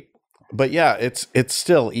great. But yeah, it's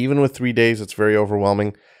still, even with 3 days, it's very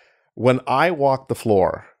overwhelming. When I walk the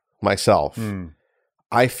floor myself,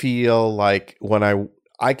 I feel like when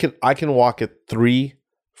I can walk it 3,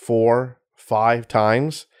 4, 5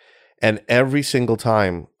 times, and every single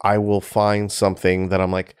time I will find something that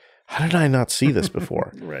I'm like, how did I not see this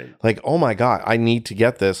before? Right. Like, oh my God, I need to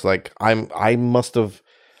get this. Like, I must have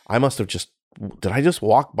just, did I just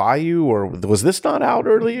walk by you, or was this not out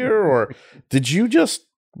earlier, or did you just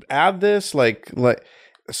add this? Like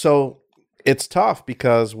so it's tough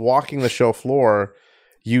because walking the show floor,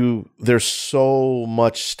 there's so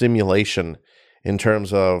much stimulation in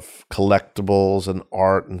terms of collectibles and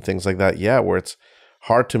art and things like that. Yeah, where it's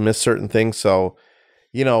hard to miss certain things. So,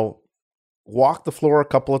 walk the floor a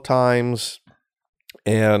couple of times,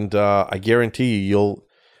 and I guarantee you,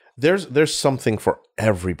 there's something for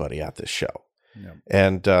everybody at this show. Yeah.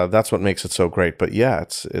 And that's what makes it so great. But yeah,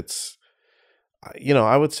 it's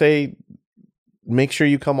I would say make sure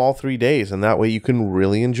you come all 3 days, and that way you can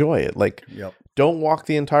really enjoy it. Like, don't walk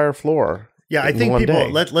the entire floor. Yeah, I think people,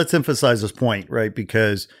 let's emphasize this point, right?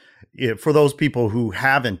 Because for those people who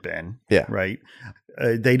haven't been, right,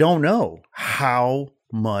 they don't know how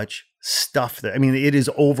much stuff it is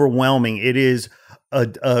overwhelming. It is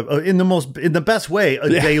in the best way,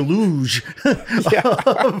 deluge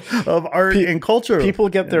of art and culture. People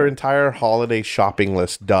get their entire holiday shopping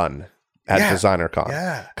list done at DesignerCon.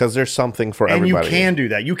 Yeah. Because there's something for everybody. And you can do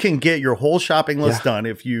that. You can get your whole shopping list done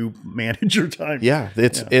if you manage your time. Yeah.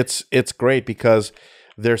 It's great because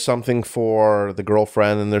there's something for the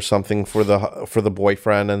girlfriend, and there's something for the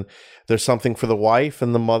boyfriend, and there's something for the wife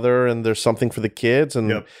and the mother, and there's something for the kids,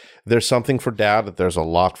 and there's something for dad. There's a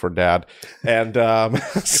lot for dad. And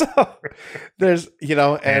so there's,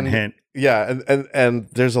 and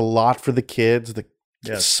there's a lot for the kids.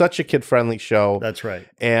 It's such a kid-friendly show. That's right.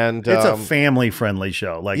 And it's a family-friendly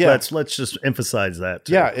show. Like, let's just emphasize that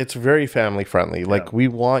too. Yeah, it's very family-friendly. Like, we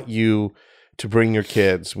want you to bring your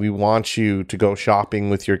kids. We want you to go shopping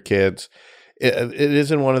with your kids. It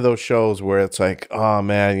isn't one of those shows where it's like, oh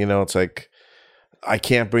man, it's like, I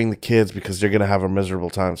can't bring the kids because they're going to have a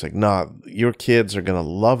miserable time. It's like, nah, your kids are going to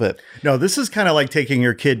love it. No, this is kind of like taking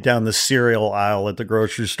your kid down the cereal aisle at the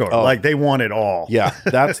grocery store. Like, they want it all. Yeah,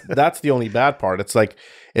 that's the only bad part. It's like,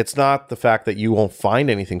 it's not the fact that you won't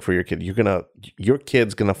find anything for your kid. Your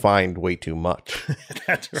kid's going to find way too much.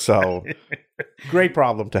 That's right. So, great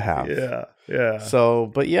problem to have. Yeah, yeah.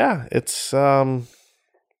 So, but yeah, it's awesome.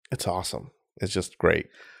 It's just great.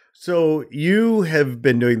 So you have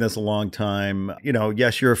been doing this a long time.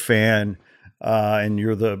 Yes, you're a fan, and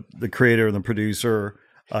you're the creator and the producer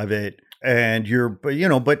of it. And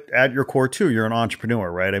but at your core too, you're an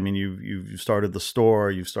entrepreneur, right? I mean, you've started the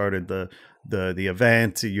store, you've started the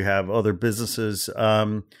event, you have other businesses.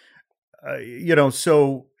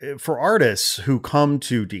 So for artists who come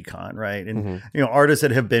to DCon, right, and artists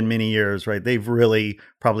that have been many years, right, they've really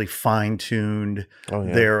probably fine-tuned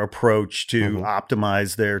their approach to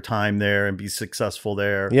optimize their time there and be successful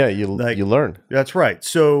there. Yeah, you learn. That's right.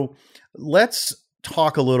 So let's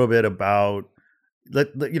talk a little bit about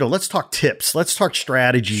let's talk tips. Let's talk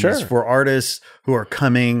strategies for artists who are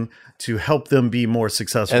coming to help them be more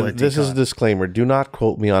successful. And this is a disclaimer. Do not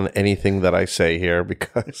quote me on anything that I say here,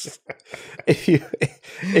 because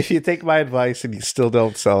if you take my advice and you still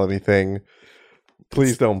don't sell anything,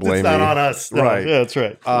 please don't blame me. It's not on us. No. Right. Yeah, that's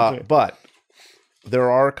right. But there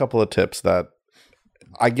are a couple of tips that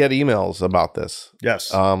I get emails about this.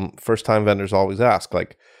 Yes. First-time vendors always ask,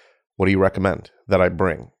 like, what do you recommend that I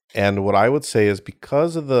bring? And what I would say is,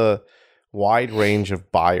 because of the wide range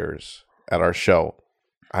of buyers at our show,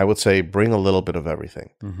 I would say bring a little bit of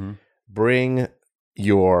everything. Mm-hmm. Bring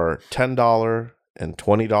your $10 and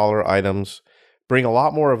 $20 items. Bring a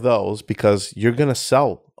lot more of those, because you're going to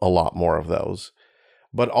sell a lot more of those.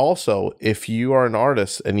 But also, if you are an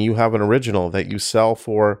artist and you have an original that you sell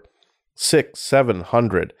for $600,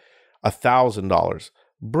 $700, $1,000,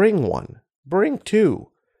 bring one. Bring two.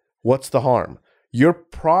 What's the harm? You're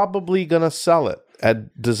probably going to sell it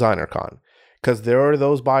at DesignerCon, because there are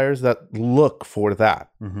those buyers that look for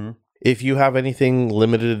that. Mm-hmm. If you have anything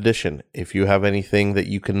limited edition, if you have anything that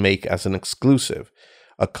you can make as an exclusive,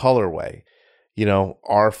 a colorway,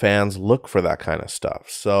 our fans look for that kind of stuff.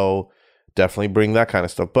 So definitely bring that kind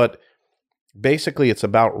of stuff. But basically, it's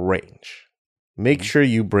about range. Make sure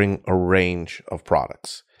you bring a range of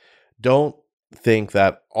products. Don't think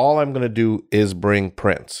that all I'm going to do is bring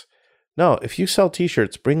prints. No, if you sell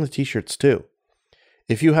t-shirts, bring the t-shirts too.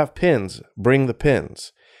 If you have pins, bring the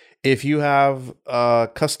pins. If you have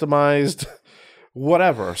customized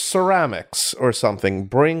whatever, ceramics or something,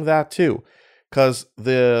 bring that too. Because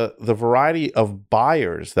the variety of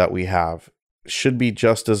buyers that we have should be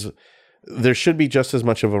there should be just as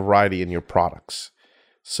much of a variety in your products.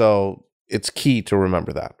 So it's key to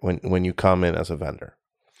remember that when you come in as a vendor.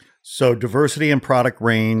 So diversity in product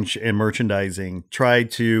range and merchandising. Try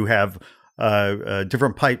to have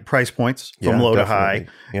different price points from low to high.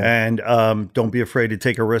 Yeah. And don't be afraid to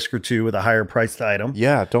take a risk or two with a higher priced item.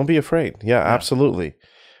 Yeah, don't be afraid. Yeah, absolutely.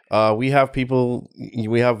 We have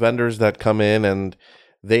vendors that come in and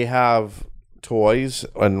they have toys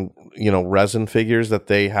and resin figures that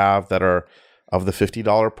they have that are of the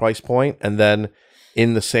 $50 price point, and then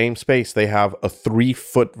in the same space they have a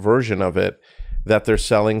 3-foot version of it that they're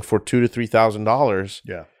selling for $2,000 to $3,000.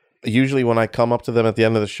 Yeah. Usually when I come up to them at the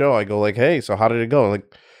end of the show, I go like, "Hey, so how did it go?"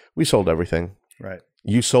 Like, "We sold everything." Right.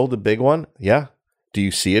 "You sold the big one?" "Yeah." "Do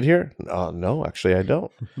you see it here?" No, actually I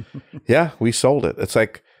don't." "Yeah, we sold it." It's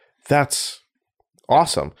like, that's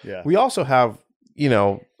awesome. Yeah. We also have,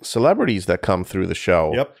 celebrities that come through the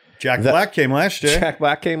show. Yep. Jack Black came last year. Jack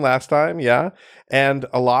Black came last time, yeah. And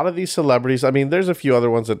a lot of these celebrities, there's a few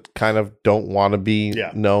other ones that kind of don't want to be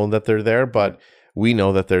known that they're there, but we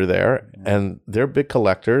know that they're there, and they're big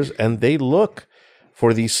collectors, and they look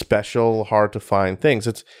for these special, hard to find things.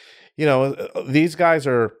 It's, these guys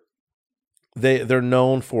they're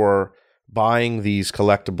known for buying these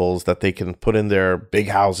collectibles that they can put in their big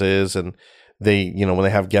houses, and they, when they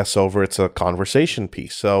have guests over, it's a conversation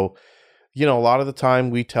piece. So, a lot of the time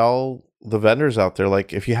we tell the vendors out there,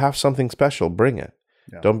 like, if you have something special, bring it.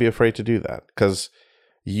 Yeah. Don't be afraid to do that, because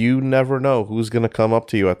you never know who's going to come up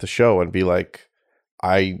to you at the show and be like,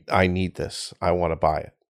 I need this. I want to buy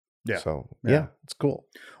it. Yeah. So it's cool.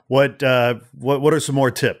 What are some more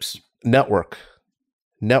tips? Networking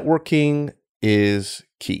is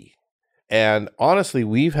key. And honestly,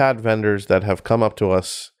 we've had vendors that have come up to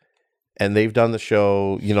us and they've done the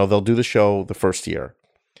show, they'll do the show the first year.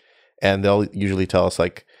 And they'll usually tell us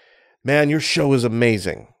like, "Man, your show is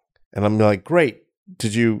amazing." And I'm like, "Great.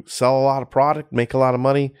 Did you sell a lot of product, make a lot of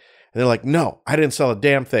money?" And they're like, "No, I didn't sell a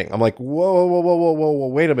damn thing." I'm like, whoa,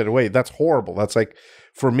 wait a minute. Wait, that's horrible. That's like,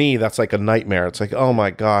 for me, that's like a nightmare. It's like, oh my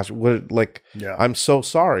gosh, I'm so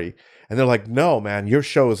sorry. And they're like, "No, man, your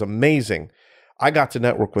show is amazing. I got to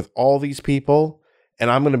network with all these people, and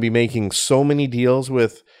I'm going to be making so many deals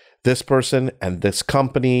with this person and this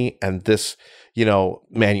company and this,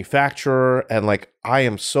 manufacturer. And like, I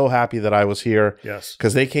am so happy that I was here." Yes.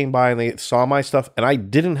 Because they came by and they saw my stuff, and I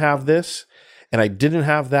didn't have this, and I didn't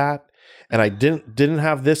have that, and I didn't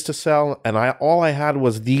have this to sell, and all I had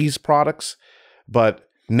was these products. But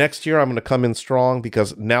next year I'm going to come in strong,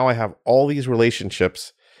 because now I have all these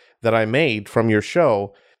relationships that I made from your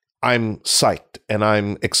show. I'm psyched and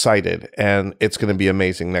I'm excited, and it's going to be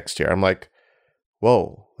amazing next year. I'm like,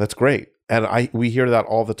 whoa, that's great. And we hear that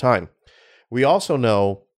all the time. We also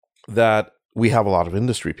know that we have a lot of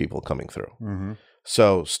industry people coming through. Mm-hmm.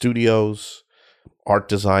 So studios, art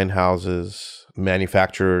design houses,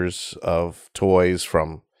 manufacturers of toys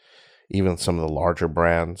from even some of the larger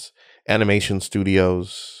brands, animation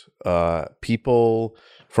studios, people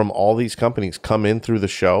from all these companies come in through the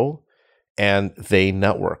show, and they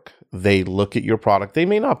network. They look at your product. They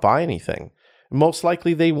may not buy anything. Most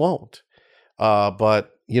likely they won't.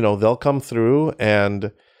 But, they'll come through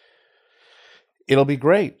and it'll be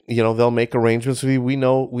great. They'll make arrangements with you. We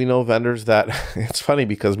know vendors that, it's funny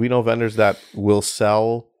because we know vendors that will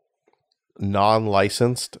sell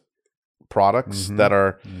non-licensed products that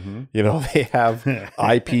are, they have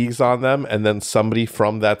IPs on them, and then somebody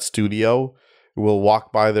from that studio will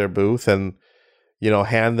walk by their booth and,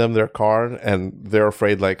 hand them their card, and they're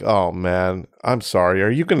afraid like, oh man, I'm sorry. Are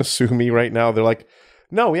you going to sue me right now? They're like,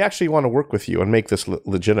 no, we actually want to work with you and make this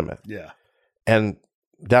legitimate. Yeah. And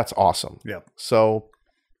that's awesome. Yeah. So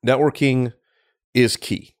networking is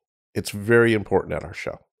key. It's very important at our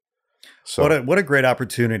show. So what a great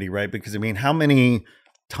opportunity, right? Because how many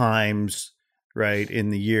times, right, in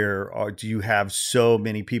the year do you have so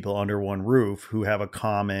many people under one roof who have a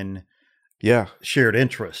common shared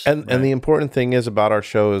interest? And the important thing is about our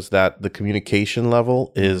show is that the communication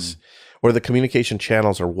level is, or the communication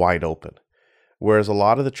channels are wide open. Whereas a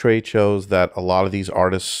lot of the trade shows that a lot of these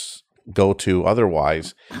artists go to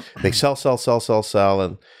otherwise, they sell.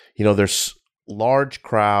 And, there's large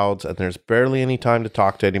crowds and there's barely any time to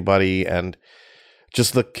talk to anybody. And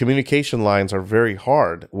just the communication lines are very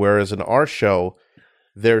hard. Whereas in our show,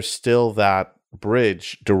 there's still that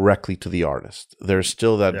bridge directly to the artist. There's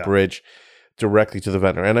still that bridge directly to the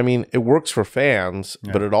vendor. And it works for fans,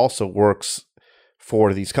 but it also works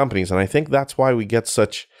for these companies. And I think that's why we get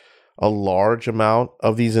such a large amount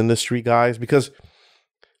of these industry guys, because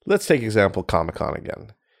let's take example Comic-Con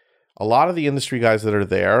again. A lot of the industry guys that are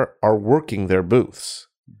there are working their booths.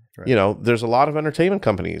 Right. There's a lot of entertainment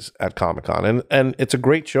companies at Comic-Con, and it's a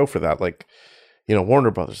great show for that. Like, Warner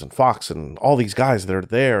Brothers and Fox and all these guys that are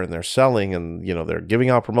there and they're selling and, they're giving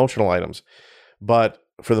out promotional items. But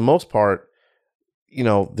for the most part,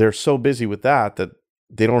 they're so busy with that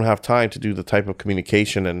they don't have time to do the type of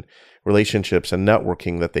communication and relationships and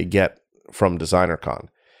networking that they get from DesignerCon.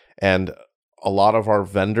 And a lot of our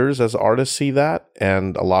vendors as artists see that,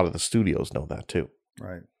 and a lot of the studios know that too.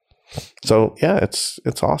 Right. So yeah, it's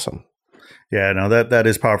awesome. Yeah, no, that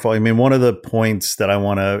is powerful. One of the points that I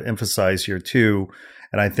want to emphasize here too,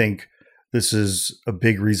 and I think this is a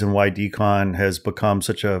big reason why DCon has become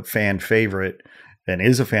such a fan favorite and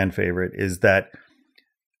is a fan favorite, is that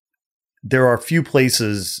there are few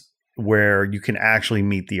places where you can actually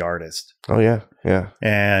meet the artist. Oh yeah. Yeah.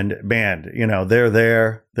 And man, they're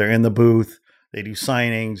there, they're in the booth, they do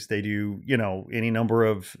signings, they do, any number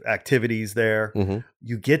of activities there. Mm-hmm.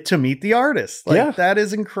 You get to meet the artist. That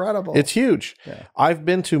is incredible. It's huge. Yeah. I've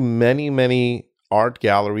been to many, many art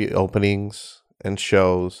gallery openings and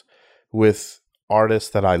shows with artists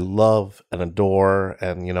that I love and adore.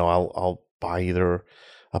 And, I'll buy either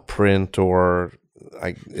a print or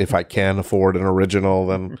if I can afford an original,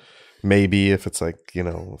 then maybe if it's like,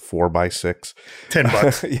 4x6,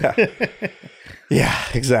 $10. Yeah. Yeah,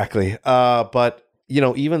 exactly. But,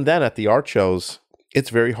 even then at the art shows, it's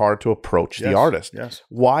very hard to approach the artist. Yes.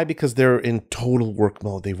 Why? Because they're in total work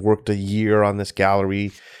mode. They've worked a year on this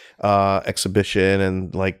gallery exhibition,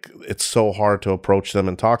 and it's so hard to approach them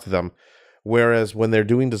and talk to them. Whereas when they're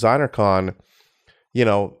doing DesignerCon,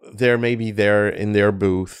 they're maybe there in their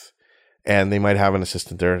booth, and they might have an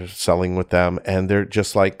assistant there selling with them, and they're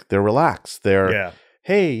just they're relaxed.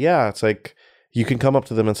 Hey, it's like, you can come up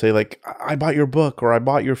to them and say I bought your book, or I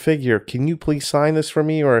bought your figure. Can you please sign this for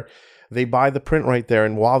me? Or they buy the print right there.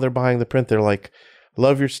 And while they're buying the print, they're like,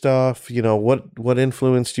 love your stuff. What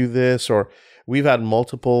influenced you this? Or we've had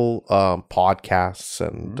multiple podcasts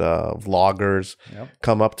and vloggers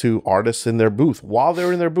come up to artists in their booth while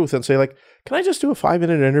they're in their booth and say can I just do a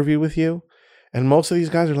 5-minute interview with you? And most of these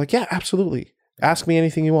guys are like, yeah, absolutely. Ask me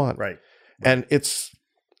anything you want. Right. And it's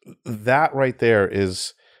that right there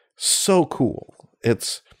is so cool.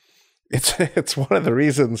 It's one of the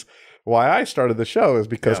reasons why I started the show, is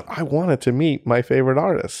because I wanted to meet my favorite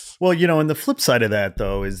artists. Well, and the flip side of that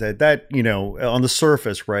though is that on the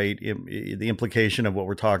surface, right, the implication of what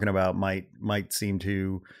we're talking about might seem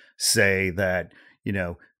to say that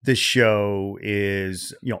this show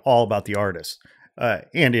is all about the artist.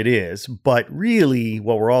 And it is, but really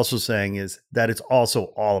what we're also saying is that it's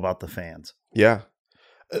also all about the fans. Yeah.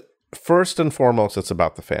 First and foremost, it's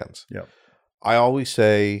about the fans. Yeah. I always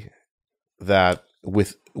say that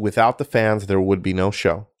without the fans, there would be no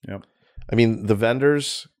show. Yep. The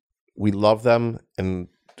vendors, we love them and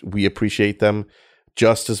we appreciate them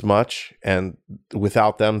just as much. And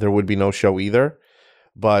without them, there would be no show either.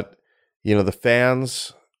 But, the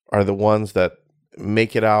fans are the ones that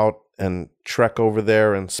make it out and trek over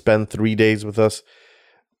there and spend 3 days with us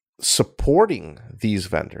supporting these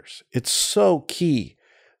vendors. It's so key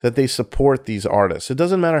that they support these artists. It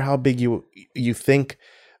doesn't matter how big you think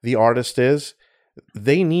the artist is.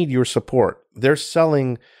 they need your support. They're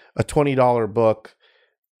selling a $20 book.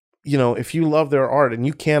 You know, if you love their art and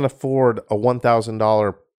you can't afford a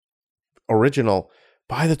 $1,000 original,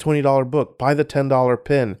 buy the $20 book, buy the $10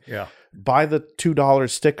 pin, buy the $2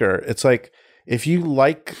 sticker. It's like, if you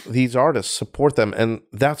like these artists, support them. And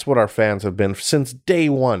that's what our fans have been since day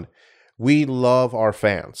one. We love our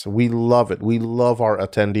fans. We love it. We love our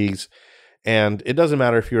attendees. And it doesn't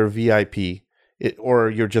matter if you're a VIP or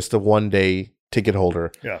you're just a one-day ticket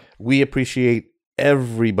holder. Yeah. We appreciate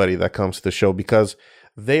everybody that comes to the show because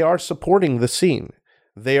they are supporting the scene.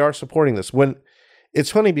 They are supporting this.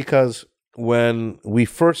 It's funny because when we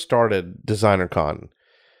first started DesignerCon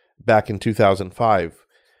back in 2005,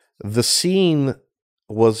 the scene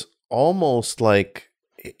was almost like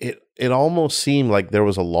it almost seemed like there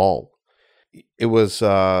was a lull.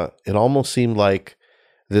 It almost seemed like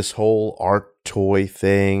this whole art toy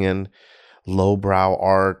thing and lowbrow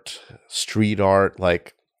art, street art,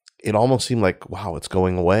 like it almost seemed like, wow, it's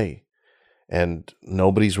going away and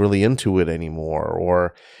nobody's really into it anymore.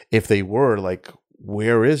 Or if they were, like,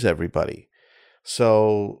 where is everybody?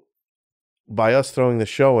 So by us throwing the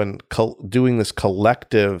show and doing this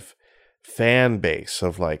collective fan base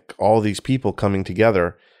of like all these people coming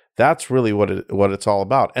together, that's really what it's all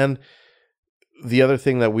about. And the other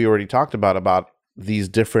thing that we already talked about these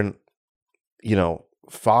different, you know,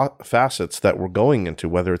 facets that we're going into,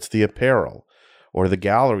 whether it's the apparel or the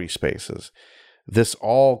gallery spaces, this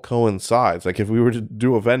all coincides. Like if we were to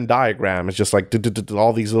do a Venn diagram, it's just like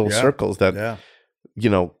all these little circles that, you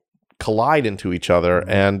know, collide into each other.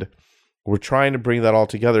 And we're trying to bring that all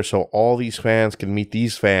together so all these fans can meet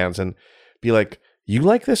these fans and be like, you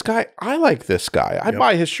like this guy? I like this guy. I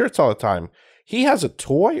buy his shirts all the time. He has a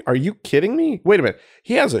toy? Are you kidding me? Wait a minute.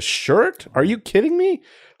 He has a shirt? Are you kidding me?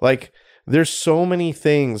 Like, there's so many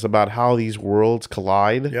things about how these worlds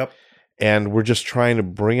collide. Yep. And we're just trying to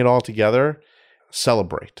bring it all together,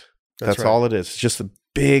 celebrate. That's right. All it is. It's just a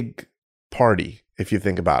big party, if you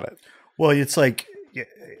think about it. Well, it's like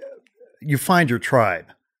you find your tribe,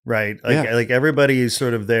 right? Like everybody is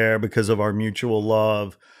sort of there because of our mutual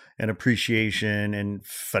love and appreciation and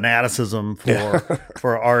fanaticism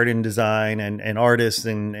for art and design and artists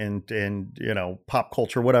and you know, pop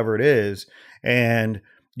culture, whatever it is. And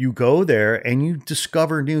you go there and you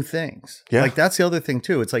discover new things. Yeah. Like that's the other thing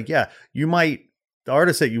too. It's like, the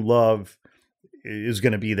artist that you love is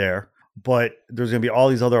going to be there, but there's going to be all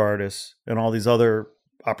these other artists and all these other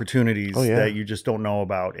opportunities that you just don't know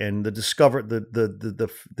about. And the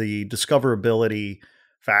discoverability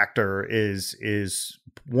factor is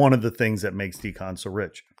one of the things that makes DCon so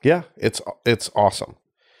rich. Yeah, it's awesome.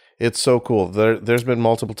 It's so cool. There's been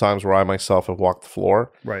multiple times where I myself have walked the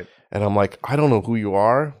floor. Right. And I'm like, I don't know who you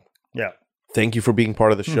are. Yeah. Thank you for being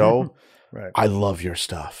part of the show. Right. I love your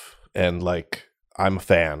stuff. And like, I'm a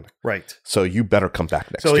fan. Right. So you better come back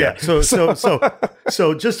next year.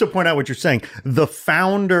 So just to point out what you're saying, the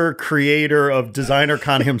founder, creator of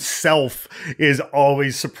DesignerCon himself is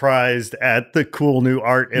always surprised at the cool new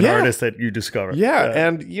art and artists that you discover. Yeah.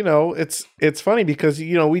 And you know, it's funny because,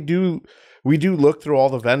 you know, we do look through all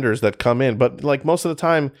the vendors that come in, but like most of the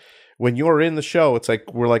time when you're in the show, it's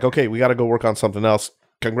like, we're like, okay, we got to go work on something else.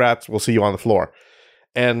 Congrats. We'll see you on the floor.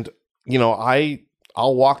 And, you know,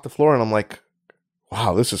 I'll walk the floor and I'm like,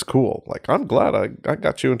 wow, this is cool. Like, I'm glad I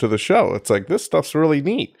got you into the show. It's like, this stuff's really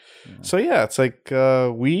neat. Yeah. So yeah, it's like,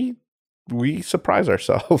 we surprise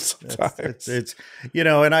ourselves sometimes. It's you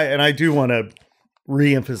know, and I do want to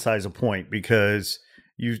reemphasize a point because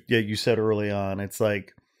you said early on, it's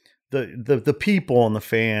like the people and the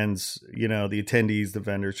fans, you know, the attendees, the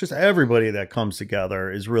vendors, just everybody that comes together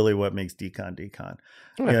is really what makes DCon.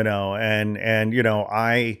 Yeah. You know, and you know,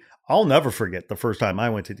 I'll never forget the first time I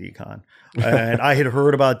went to DCon, and I had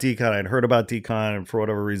heard about DCon, and for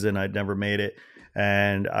whatever reason, I'd never made it.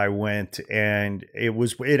 And I went, and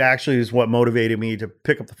it actually is what motivated me to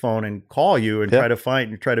pick up the phone and call you and try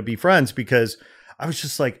to be friends, because I was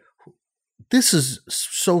just like, this is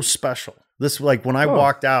so special. This, like, when I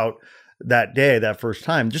walked out that day, that first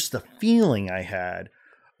time, just the feeling I had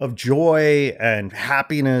of joy and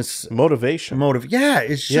happiness, motivation,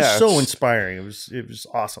 it's just so inspiring. It was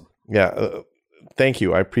awesome. Yeah. Thank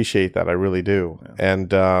you. I appreciate that. I really do. Yeah.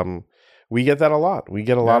 And we get that a lot. We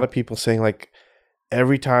get a lot of people saying, like,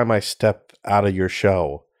 every time I step out of your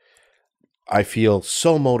show, I feel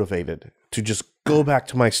so motivated to just go back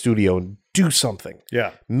to my studio and do something.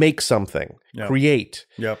 Yeah. Make something. Yeah. Create.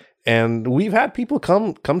 Yep. And we've had people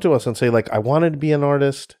come to us and say, like, I wanted to be an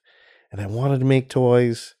artist and I wanted to make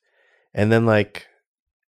toys. And then, like,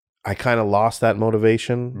 I kind of lost that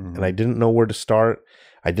motivation and I didn't know where to start.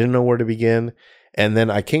 I didn't know where to begin. And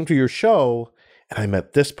then I came to your show and I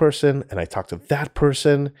met this person, and I talked to that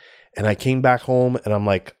person, and I came back home, and I'm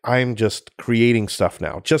like, I'm just creating stuff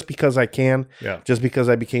now, just because I can, just because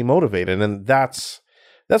I became motivated, and that's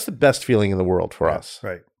the best feeling in the world for us.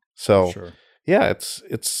 Right. So, it's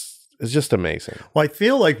just amazing. Well, I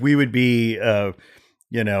feel like we would be,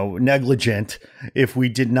 negligent if we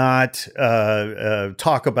did not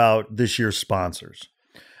talk about this year's sponsors.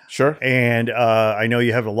 Sure. And I know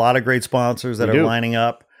you have a lot of great sponsors that are lining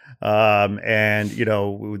up. And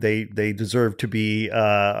they deserve to be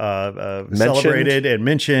celebrated and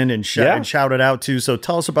mentioned and shouted out to. So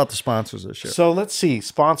tell us about the sponsors this year. So let's see,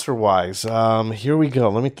 sponsor wise. Here we go.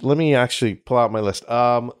 Let me actually pull out my list.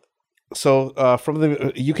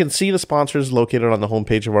 You can see the sponsors located on the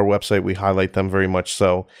homepage of our website. We highlight them very much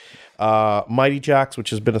so. Mighty Jacks, which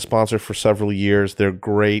has been a sponsor for several years. They're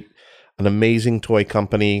great, an amazing toy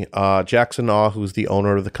company. Jackson Awe, who's the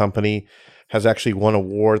owner of the company, has actually won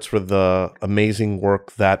awards for the amazing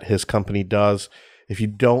work that his company does. If you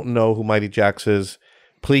don't know who Mighty Jacks is,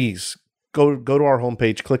 please go to our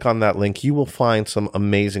homepage, click on that link. You will find some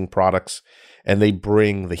amazing products, and they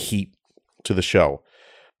bring the heat to the show.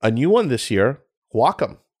 A new one this year,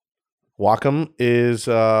 Wacom. Wacom is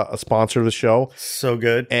a sponsor of the show. So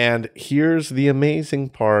good. And here's the amazing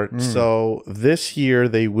part. So this year,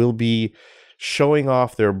 they will be showing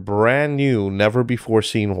off their brand new,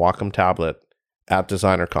 never-before-seen Wacom tablet at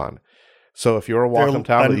DesignerCon. So if you're a Wacom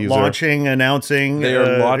tablet user... announcing they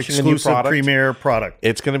are launching a new product. Premier product.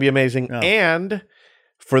 It's going to be amazing. Oh. And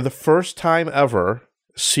for the first time ever,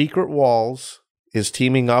 Secret Walls is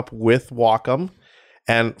teaming up with Wacom.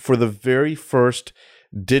 And for the very first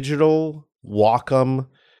digital Wacom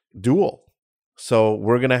duel. So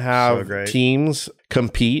we're going to have teams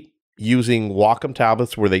compete using Wacom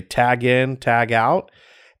tablets where they tag in, tag out.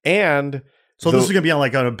 And so this is going to be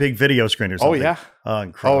on a big video screen or something. Oh, yeah. Oh,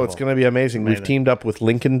 incredible. Oh, it's going to be amazing. We've teamed up with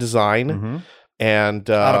Lincoln Design. And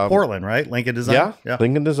out of Portland, right? Lincoln Design? Yeah.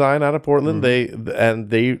 Lincoln Design out of Portland.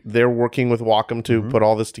 They're working with Wacom to put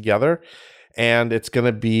all this together. And it's going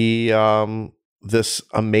to be... this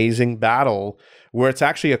amazing battle where it's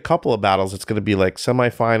actually a couple of battles. It's going to be like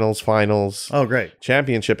semifinals, finals. Oh, great.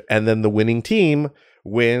 Championship. And then the winning team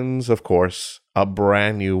wins, of course, a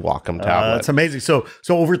brand new Wacom tablet. That's amazing. So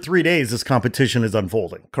over 3 days, this competition is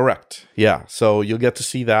unfolding. Correct. Yeah. So you'll get to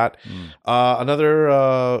see that.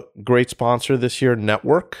 Another great sponsor this year,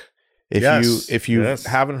 Network. If you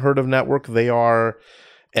haven't heard of Network, they are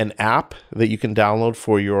an app that you can download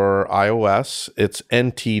for your iOS. It's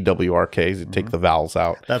NTWRK. You take the vowels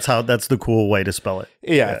out. That's the cool way to spell it.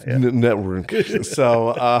 Yeah. Network.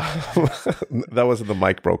 So that wasn't the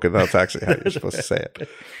mic broken. That's actually how you're supposed to say it.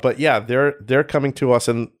 But yeah, they're coming to us,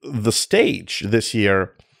 and the stage this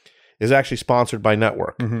year is actually sponsored by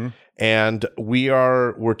Network. And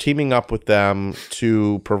we're teaming up with them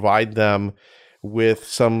to provide them with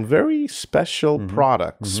some very special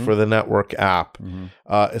products for the Network app,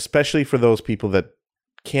 especially for those people that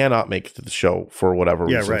cannot make it to the show for whatever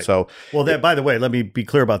reason. Right. So, by the way, let me be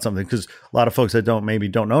clear about something, because a lot of folks that don't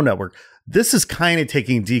know Network, this is kind of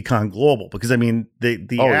taking DCon global, because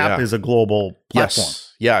the app is a global platform.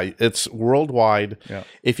 Yes. Yeah, it's worldwide. Yeah.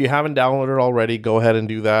 If you haven't downloaded it already, go ahead and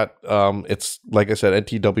do that. It's, like I said,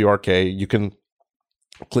 NTWRK. You can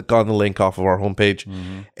click on the link off of our homepage,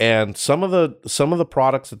 and some of the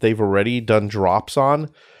products that they've already done drops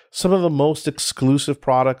on, some of the most exclusive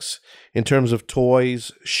products in terms of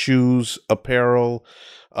toys, shoes, apparel,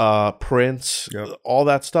 prints, all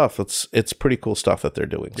that stuff. It's pretty cool stuff that they're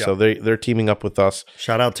doing. So they're teaming up with us.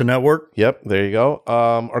 Shout out to Network. Yep, there you go.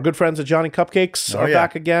 Our good friends at Johnny Cupcakes are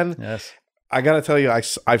back again. Yes, I gotta tell you,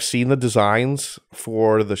 I've seen the designs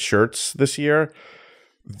for the shirts this year.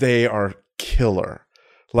 They are killer.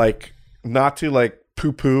 Like, not to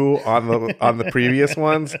poo-poo on the previous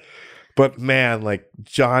ones, but man,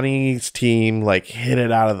 Johnny's team hit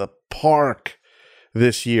it out of the park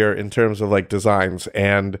this year in terms of designs.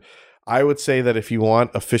 And I would say that if you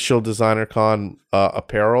want official DesignerCon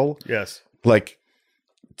apparel, yes,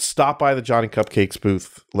 stop by the Johnny Cupcakes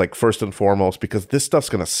booth first and foremost, because this stuff's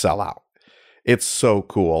gonna sell out. It's so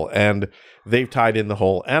cool. And they've tied in the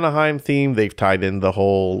whole Anaheim theme. They've tied in the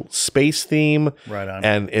whole space theme. Right on.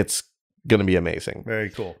 And it's going to be amazing.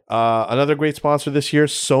 Very cool. Another great sponsor this year,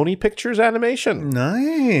 Sony Pictures Animation.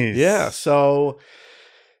 Nice. Yeah. So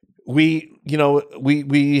we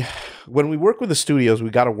when we work with the studios,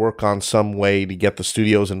 we got to work on some way to get the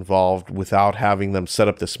studios involved without having them set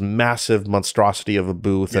up this massive monstrosity of a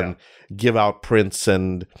booth and give out prints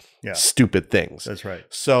and stupid things. That's right.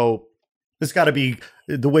 So it's got to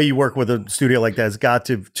the way you work with a studio like that has got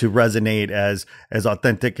to resonate as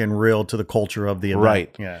authentic and real to the culture of the event.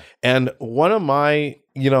 Right. Yeah. And one of my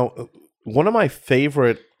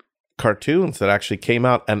favorite cartoons that actually came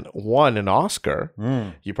out and won an Oscar,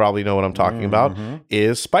 you probably know what I'm talking about,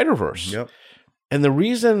 is Spider-Verse. Yep. And the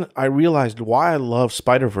reason I realized why I love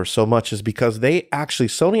Spider-Verse so much is because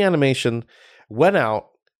Sony Animation went out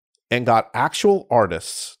and got actual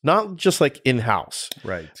artists, not just like in-house,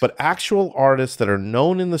 right, but actual artists that are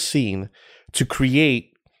known in the scene to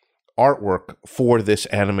create artwork for this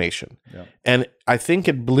animation. Yeah. And I think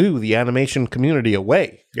it blew the animation community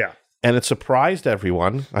away. Yeah. And it surprised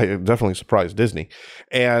everyone. It definitely surprised Disney.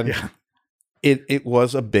 And it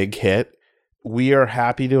was a big hit. We are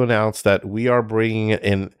happy to announce that we are bringing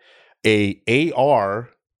in a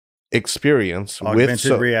AR experience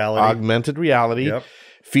augmented reality. Yep.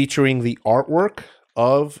 Featuring the artwork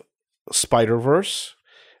of Spider-Verse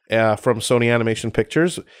from Sony Animation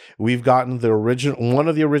Pictures. We've gotten one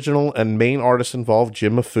of the original and main artists involved,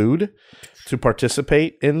 Jim Mafood, to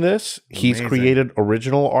participate in this. Amazing. He's created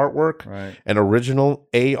original artwork and original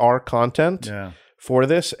AR content for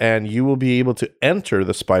this, and you will be able to enter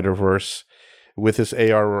the Spider-Verse with this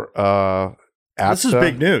AR. This is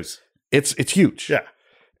big news. It's huge. Yeah.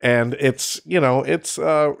 And it's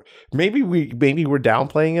maybe we're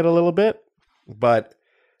downplaying it a little bit, but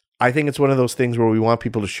I think it's one of those things where we want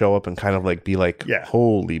people to show up and kind of like be like,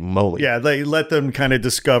 holy moly. Yeah, they let them kind of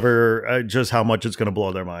discover just how much it's going to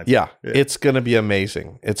blow their minds. Yeah, it's going to be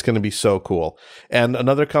amazing. It's going to be so cool. And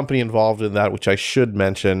another company involved in that, which I should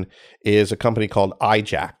mention, is a company called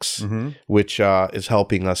iJax, which is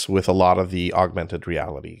helping us with a lot of the augmented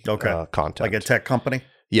reality content. Like a tech company?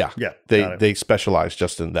 Yeah, they specialize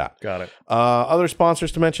just in that. Got it. Other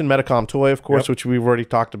sponsors to mention, Medicom Toy, of course, which we've already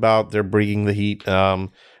talked about. They're bringing the heat, and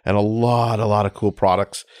a lot of cool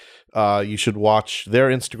products. You should watch their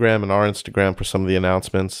Instagram and our Instagram for some of the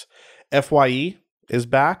announcements. FYE is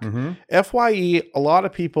back. FYE, a lot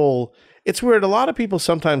of people, it's weird. A lot of people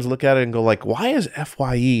sometimes look at it and go like, why is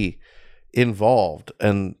FYE involved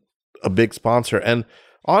and a big sponsor? And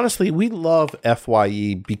honestly, we love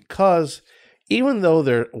FYE because even though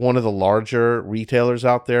they're one of the larger retailers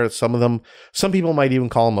out there, some people might even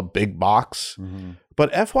call them a big box,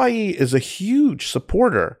 but FYE is a huge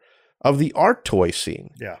supporter of the art toy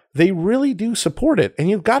scene. Yeah. They really do support it, and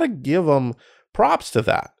you've got to give them props to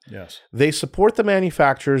that. Yes. They support the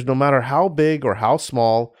manufacturers no matter how big or how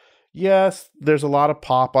small. Yes, there's a lot of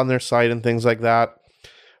pop on their site and things like that,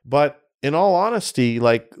 but in all honesty,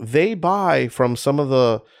 like they buy from some of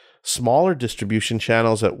the smaller distribution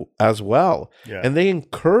channels as well. Yeah. And they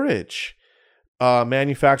encourage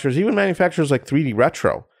manufacturers, even manufacturers like 3D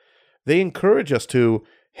Retro, they encourage us to,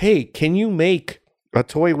 hey, can you make a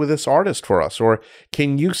toy with this artist for us? Or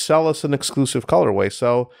can you sell us an exclusive colorway?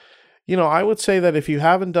 So, I would say that if you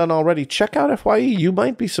haven't done already, check out FYE. You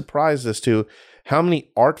might be surprised as to how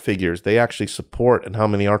many art figures they actually support and how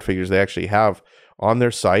many art figures they actually have on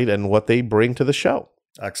their site and what they bring to the show.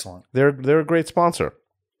 Excellent. They're a great sponsor.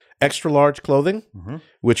 Extra large clothing,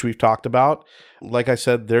 which we've talked about. Like I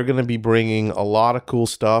said, they're going to be bringing a lot of cool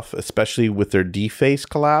stuff, especially with their D-Face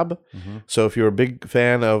collab. So if you're a big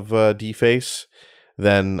fan of D-Face,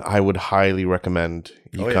 then I would highly recommend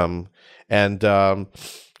you come. And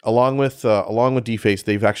along with D-Face,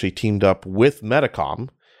 they've actually teamed up with Medicom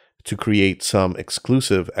to create some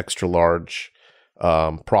exclusive extra large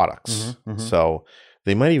products. So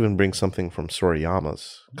they might even bring something from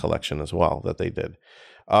Sorayama's collection as well that they did.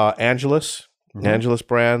 Angelus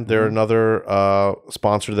brand, they're another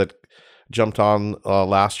sponsor that jumped on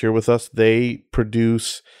last year with us. They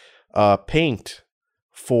produce paint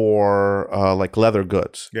for like leather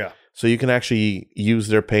goods. Yeah. So you can actually use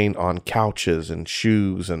their paint on couches and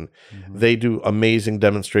shoes, and they do amazing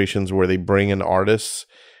demonstrations where they bring in artists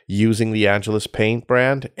using the Angelus paint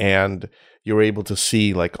brand, and you're able to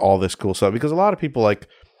see like all this cool stuff. Because a lot of people like,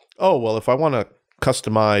 oh, well, if I want to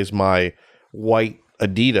customize my white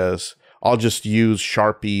Adidas, I'll just use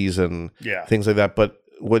Sharpies and things like that. But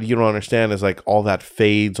what you don't understand is like all that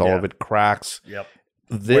fades, all of it cracks. Yep.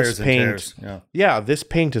 This paint, this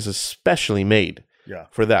paint is especially made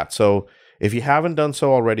for that. So if you haven't done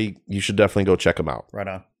so already, you should definitely go check them out. Right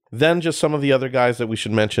on. Then just some of the other guys that we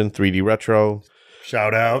should mention, 3D Retro.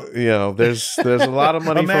 Shout out. There's a lot of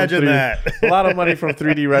money. Imagine that. A lot of money from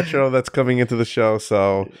 3D Retro that's coming into the show.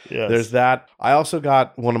 So there's that. I also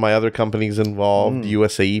got one of my other companies involved,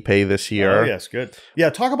 USAE Pay this year. Oh, yes, good. Yeah,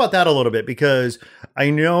 talk about that a little bit, because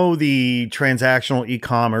I know the transactional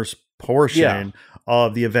e-commerce portion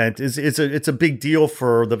of the event is it's a big deal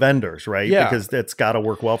for the vendors, right? Yeah. Because that's got to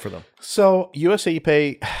work well for them. So USA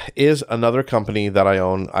Pay is another company that I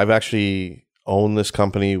own. I've actually owned this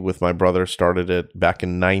company with my brother, started it back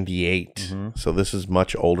in 98. So this is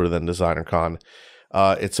much older than DesignerCon.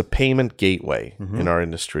 It's a payment gateway in our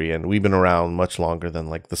industry, and we've been around much longer than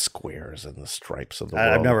like the Squares and the Stripes of the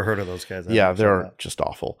world. I've never heard of those guys. Yeah, they're just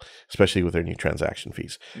awful, especially with their new transaction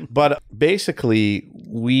fees. But basically,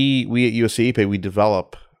 we at USA Pay, we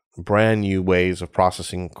develop brand new ways of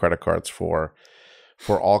processing credit cards for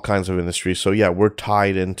all kinds of industries. So yeah, we're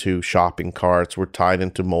tied into shopping carts, we're tied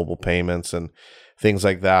into mobile payments and things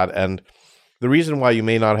like that. And the reason why you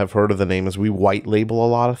may not have heard of the name is we white label a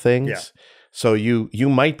lot of things. Yeah. So you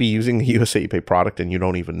might be using the USA Pay product and you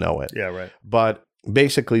don't even know it. Yeah, right. But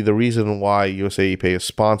basically, the reason why USA Pay is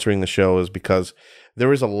sponsoring the show is because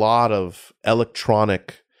there is a lot of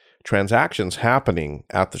electronic transactions happening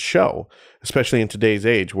at the show, especially in today's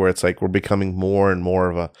age where it's like we're becoming more and more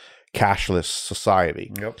of a cashless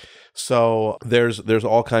society. Yep. So there's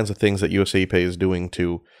all kinds of things that USA Pay is doing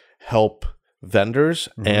to help vendors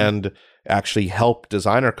and actually help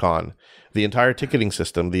DesignerCon. The entire ticketing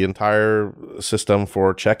system, the entire system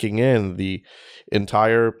for checking in, the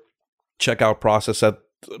entire checkout process at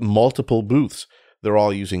multiple booths, they're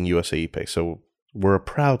all using USA Pay. So we're a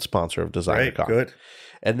proud sponsor of DesignerCon. Right, good.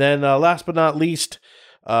 And then last but not least,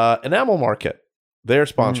 Enamel Market. They're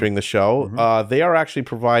sponsoring the show. They are actually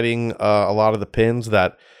providing a lot of the pins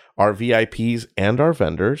that our VIPs and our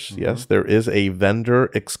vendors. Yes, there is a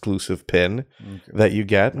vendor exclusive pin that you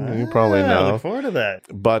get. You probably know. I look forward to that.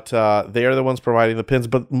 But they are the ones providing the pins.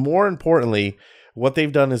 But more importantly, what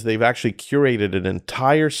they've done is they've actually curated an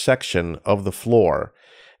entire section of the floor.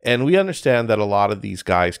 And we understand that a lot of these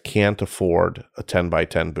guys can't afford a 10 by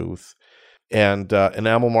 10 booth. And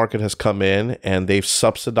Enamel Market has come in and they've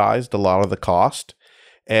subsidized a lot of the cost.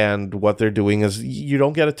 And what they're doing is you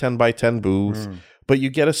don't get a 10 by 10 booth, but you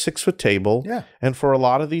get a 6-foot table. Yeah. And for a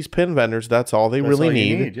lot of these pin vendors, that's all they really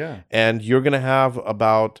need. Yeah. And you're going to have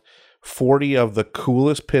about 40 of the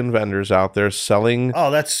coolest pin vendors out there selling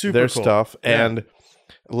that's super their cool. stuff. Yeah. And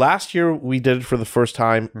last year we did it for the first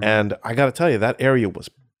time. And I got to tell you, that area was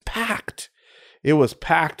packed. It was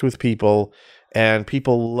packed with people. And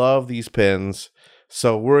people love these pins,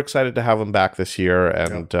 so we're excited to have them back this year.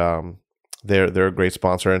 And they're a great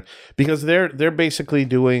sponsor, and because they're basically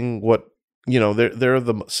doing what they're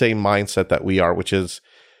the same mindset that we are, which is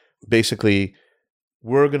basically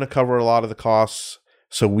we're going to cover a lot of the costs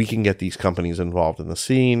so we can get these companies involved in the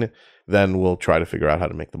scene. Then we'll try to figure out how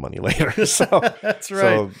to make the money later. So that's right.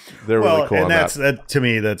 So they're really cool. And on that to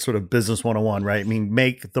me, that's sort of business 101, right? I mean,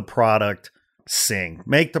 make the product sing,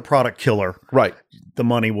 make the product killer, right? The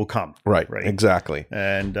money will come, right? Exactly.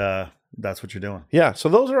 And that's what you're doing. Yeah. So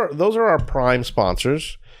those are our prime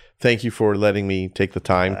sponsors. Thank you for letting me take the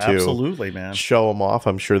time to absolutely, man, show them off.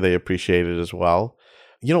 I'm sure they appreciate it as well.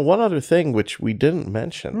 One other thing which we didn't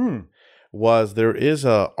mention was there is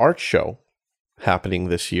a art show happening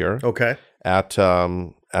this year. Okay. At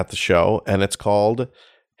the show, and it's called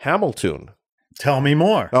Hamilton. Tell me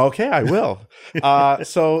more. Okay, I will.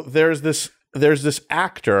 So there's this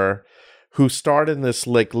actor who starred in this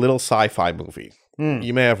like little sci-fi movie.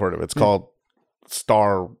 You may have heard of it. It's called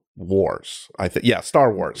Star Wars. I think,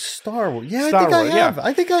 Star Wars. Star Wars. Yeah, Star Wars,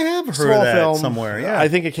 I think I have heard Small of that film somewhere. Yeah, I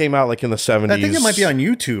think it came out like in the 70s. I think it might be on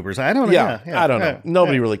YouTube or something. I don't know. I don't know.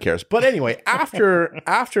 Nobody really cares. But anyway,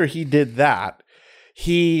 after he did that,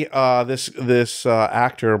 he this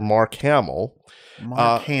actor Mark Hamill.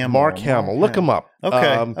 Mark Hamill. Look him up.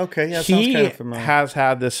 Okay. Yeah, he sounds kind of familiar. has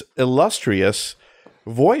had this illustrious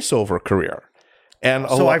voiceover career, and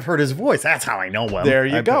I've heard his voice. That's how I know him. There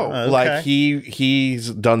you go. Like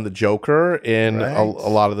he's done the Joker in a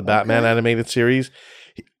lot of the Batman animated series.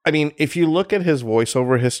 I mean, if you look at his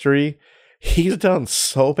voiceover history, he's done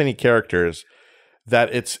so many characters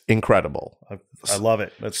that it's incredible. I love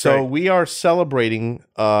it. That's so great. we are celebrating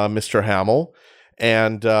Mr. Hamill.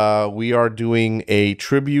 And we are doing a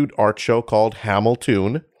tribute art show called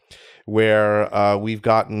Hamilton, where we've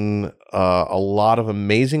gotten a lot of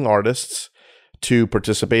amazing artists to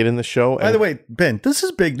participate in the show. By the way, Ben, this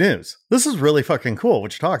is big news. This is really fucking cool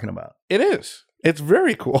what you're talking about. It is. It's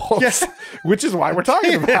very cool. Yes. Which is why we're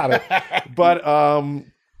talking about it. But,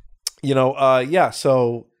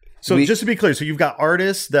 so So just to be clear, so you've got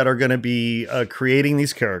artists that are going to be creating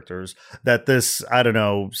these characters that this, I don't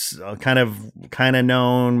know, kind of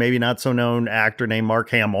known, maybe not so known actor named Mark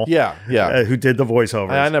Hamill. Yeah. Who did the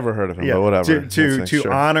voiceovers. I never heard of him, but whatever.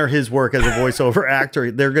 To honor his work as a voiceover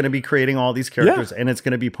actor, they're going to be creating all these characters and it's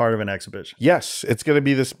going to be part of an exhibition. Yes, it's going to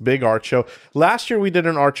be this big art show. Last year we did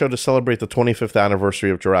an art show to celebrate the 25th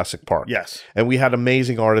anniversary of Jurassic Park. Yes. And we had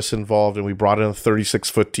amazing artists involved and we brought in a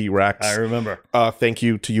 36-foot T-Rex. I remember. Thank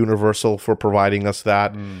you to Universal for providing us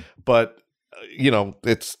that. But,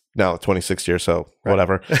 it's now the 26th year, so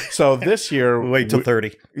whatever. So this year... Wait till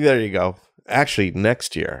 30. There you go. Actually,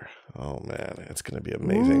 next year. Oh, man, it's going to be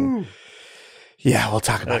amazing. Ooh. Yeah, we'll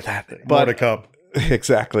talk about that. More to come.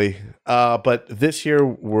 Exactly. But this year,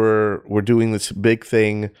 we're doing this big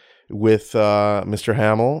thing with Mr.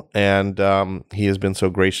 Hamill, and he has been so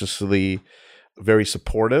graciously very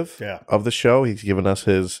supportive of the show. He's given us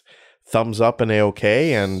his thumbs up and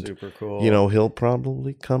A-OK, and super cool. He'll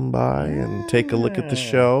probably come by and take a look at the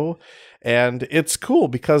show. And it's cool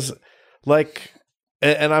because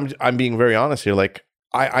and I'm being very honest here,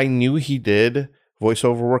 I knew he did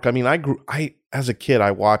voiceover work. I mean, I as a kid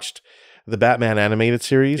I watched the Batman animated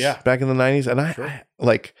series back in the 90s, and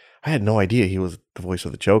I had no idea he was the voice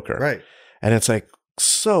of the Joker. Right. And it's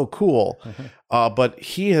so cool. But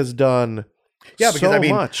he has done because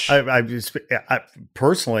much. I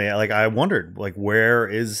personally, I wondered, where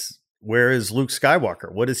is Luke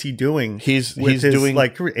Skywalker? What is he doing? He's doing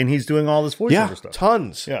and he's doing all this voiceover stuff.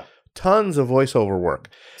 Tons of voiceover work.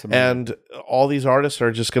 And all these artists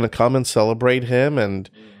are just going to come and celebrate him, and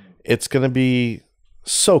it's going to be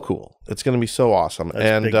so cool. It's going to be so awesome.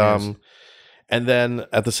 And then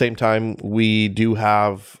at the same time, we do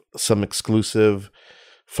have some exclusive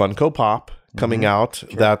Funko Pop coming out. Sure.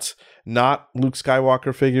 That's not Luke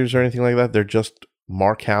Skywalker figures or anything like that. They're just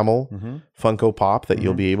Mark Hamill Funko Pop that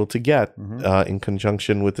you'll be able to get in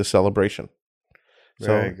conjunction with the celebration.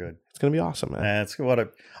 Very good. It's going to be awesome, man. That's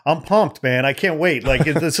I'm pumped, man. I can't wait.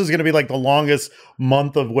 This is going to be the longest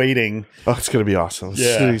month of waiting. Oh, it's going to be awesome. It's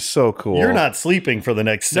going to be so cool. You're not sleeping for the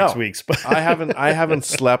next 6 weeks, but I haven't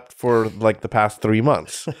slept for the past 3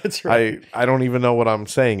 months. That's right. I don't even know what I'm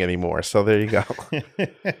saying anymore. So there you go.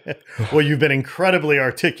 Well, you've been incredibly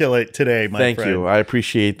articulate today, my friend. Thank you. I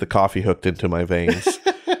appreciate the coffee hooked into my veins.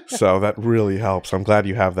 So that really helps. I'm glad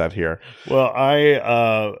you have that here. Well,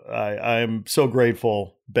 I'm so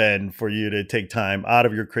grateful, Ben, for you to take time out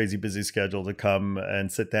of your crazy busy schedule to come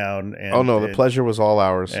and sit down. And the pleasure was all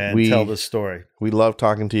ours. And tell the story. We love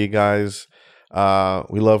talking to you guys.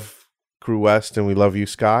 We love Crew West, and we love you,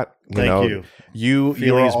 Scott. Thank you.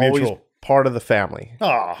 You're always mutual. Part of the family.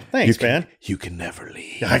 Oh, thanks, man. You can never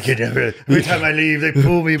leave. I can never. Every time I leave, they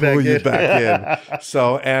pull me back in.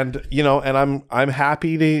 So, and I'm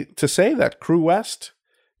happy to say that Crew West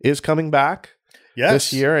is coming back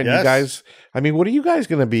this year. And you guys, what are you guys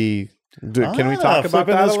going to be? Can we talk about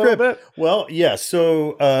that a little bit? Well, yes.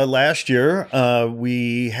 So last year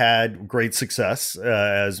we had great success,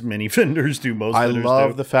 as many vendors do. I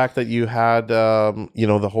love the fact that you had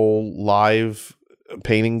the whole live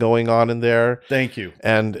painting going on in there. Thank you.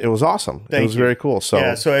 And it was awesome. It was very cool. So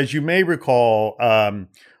as you may recall,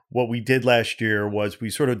 what we did last year was we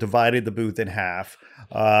sort of divided the booth in half.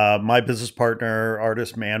 My business partner,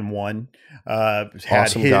 artist Man One,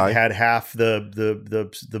 had half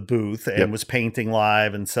the booth and was painting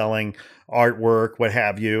live and selling artwork, what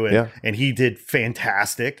have you, and he did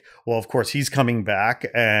fantastic. Well, of course, he's coming back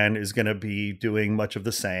and is going to be doing much of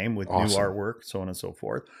the same with new artwork, so on and so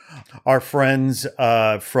forth. Our friends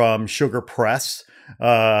from Sugar Press,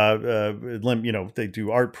 they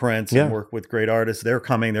do art prints and work with great artists. They're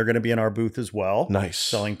coming. They're going to be in our booth as well. Nice.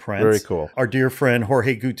 Selling prints. Very cool. Our dear friend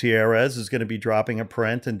Jorge Gutierrez is going to be dropping a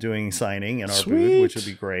print and doing signing in our booth, which would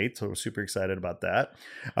be great. So we're super excited about that.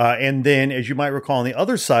 And then, as you might recall, on the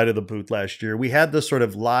other side of the booth last year, we had this sort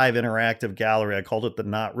of live interactive gallery. I called it the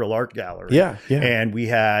Not Real Art Gallery. Yeah. And we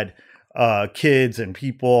had kids and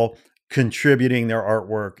people contributing their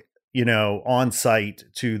artwork on site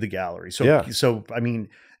to the gallery. So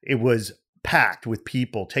it was packed with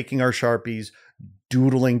people taking our Sharpies,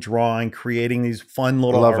 doodling, drawing, creating these fun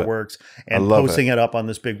little artworks and posting it up on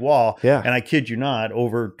this big wall. Yeah. And I kid you not,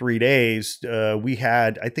 over 3 days, we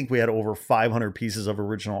had over 500 pieces of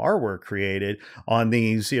original artwork created on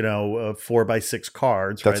these, 4x6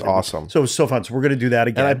 cards. That's awesome. So it was so fun. So we're going to do that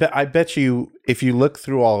again. And I bet you, if you look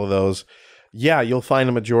through all of those, you'll find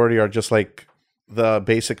a majority are just like the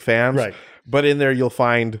basic fans, right? But in there, you'll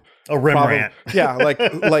find a Rembrandt.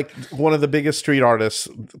 Like one of the biggest street artists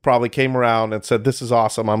probably came around and said, "This is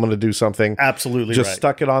awesome. I'm going to do something." Absolutely, just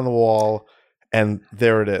stuck it on the wall, and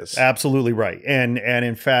there it is. Absolutely right. And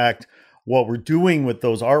in fact, what we're doing with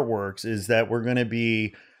those artworks is that we're going to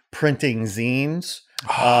be printing zines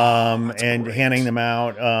and great. handing them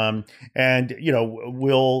out. And,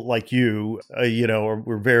 we'll, like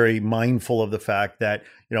we're very mindful of the fact that,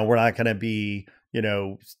 we're not going to be,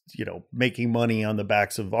 making money on the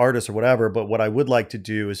backs of artists or whatever. But what I would like to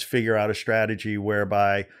do is figure out a strategy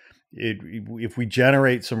whereby if we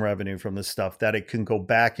generate some revenue from this stuff, that it can go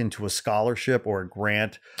back into a scholarship or a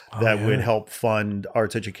grant that would help fund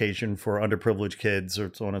arts education for underprivileged kids or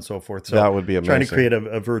so on and so forth. So that would be amazing. Trying to create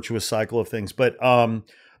a virtuous cycle of things. But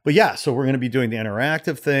yeah, so we're going to be doing the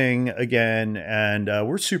interactive thing again, and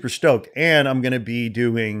we're super stoked. And I'm going to be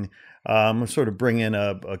doing sort of bring in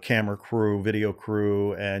a camera crew, video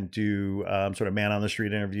crew, and do sort of man on the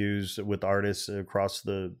street interviews with artists across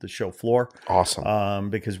the show floor. Awesome.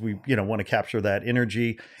 Because we want to capture that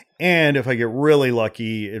energy. And if I get really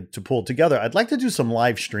lucky to pull it together, I'd like to do some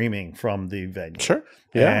live streaming from the venue. Sure.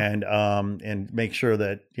 Yeah. And make sure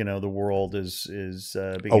that the world is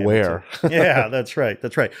being aware. Yeah, that's right.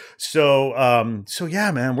 So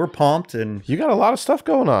yeah, man, we're pumped, and you got a lot of stuff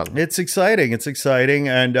going on. It's exciting.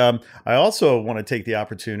 And I also want to take the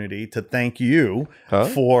opportunity to thank you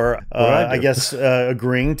for I guess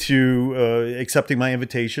agreeing to accepting my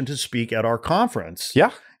invitation to speak at our conference.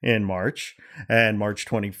 Yeah. In March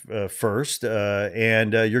 21st.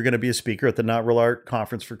 And you're going to be a speaker at the Not Real Art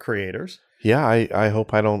Conference for Creators. Yeah, I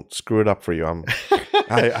hope I don't screw it up for you.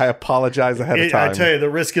 I apologize ahead of time. I tell you, the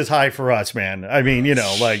risk is high for us, man. I mean,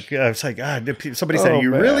 it's like, somebody said, are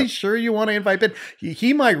you really sure you want to invite Ben?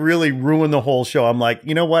 He might really ruin the whole show. I'm like,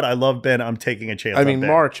 you know what? I love Ben. I'm taking a chance on Ben.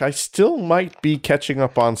 March, I still might be catching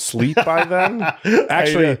up on sleep by then.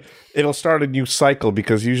 Actually, it'll start a new cycle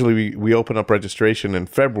because usually we open up registration in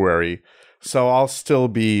February. So I'll still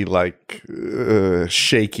be like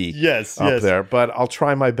shaky up there, but I'll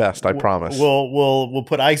try my best. I promise. We'll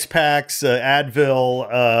put ice packs,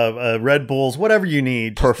 Advil, Red Bulls, whatever you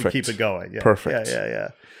need just to keep it going. Yeah. Perfect.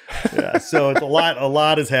 Yeah. So it's a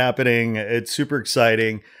lot is happening. It's super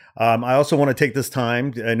exciting. I also want to take this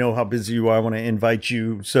time. I know how busy you are. I want to invite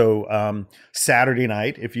you. So Saturday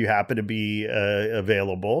night, if you happen to be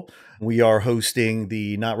available, we are hosting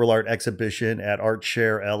the Not Real Art exhibition at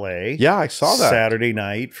ArtShare LA. Yeah, I saw that. Saturday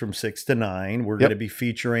night from 6 to 9. We're going to be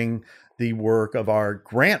featuring the work of our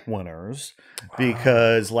grant winners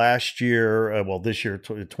because this year,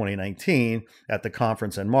 2019, at the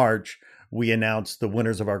conference in March, we announced the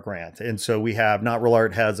winners of our grant. And so we have Not Real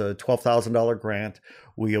Art has a $12,000 grant.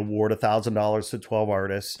 We award $1,000 to 12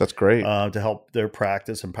 artists. That's great. To help their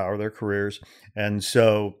practice, empower their careers. And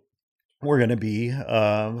so we're going to be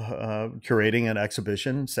curating an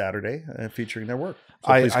exhibition Saturday featuring their work.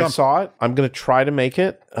 So I saw it. I'm going to try to make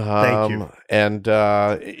it. Thank you. And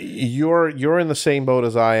you're in the same boat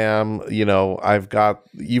as I am. You've got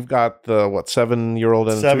the 7-year-old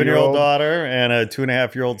and 7-year-old daughter and a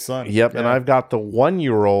 2.5-year-old son. Yep, and I've got the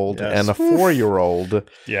 1-year-old and a 4-year-old.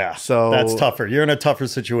 Yeah, so that's tougher. You're in a tougher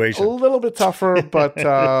situation. A little bit tougher, but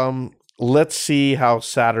let's see how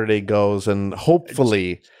Saturday goes, and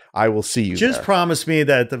hopefully I will see you. Just promise me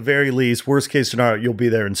that at the very least, worst case scenario, you'll be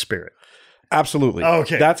there in spirit. Absolutely.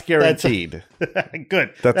 Okay. That's guaranteed.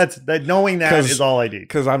 Good. Knowing that is all I need.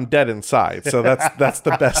 Because I'm dead inside. So that's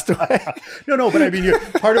the best way. No, but I mean,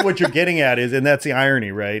 part of what you're getting at is, and that's the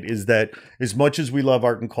irony, right? Is that as much as we love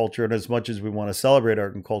art and culture and as much as we want to celebrate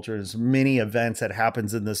art and culture, there's many events that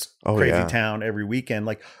happens in this crazy town every weekend.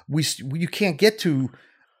 Like you can't get to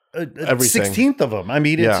a 16th of them. I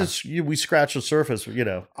mean, it's just we scratch the surface.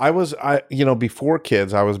 Before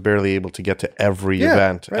kids, I was barely able to get to every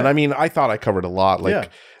event, and I mean, I thought I covered a lot.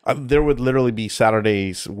 There would literally be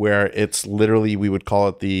Saturdays where it's literally we would call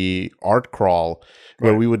it the art crawl,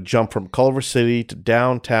 where we would jump from Culver City to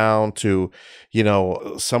downtown to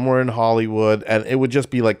somewhere in Hollywood, and it would just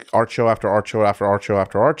be like art show after art show after art show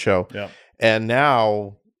after art show. Yeah, and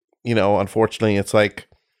now unfortunately, it's like,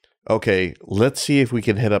 okay, let's see if we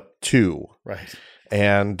can hit up 2. Right.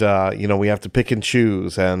 And, we have to pick and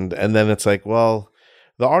choose. And then it's like, well,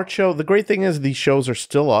 the art show, the great thing is these shows are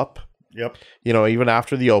still up. Yep. Even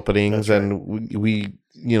after the openings. That's right. And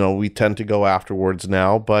we tend to go afterwards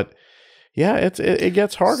now. But yeah, it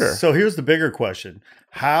gets harder. So here's the bigger question.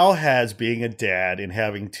 How has being a dad and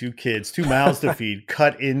having 2 kids, 2 mouths to feed,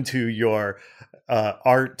 cut into your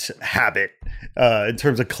art habit in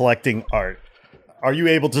terms of collecting art? Are you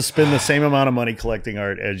able to spend the same amount of money collecting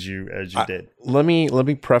art as you did? Let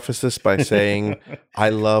me preface this by saying I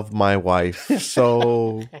love my wife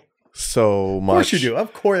so much. Of course you do.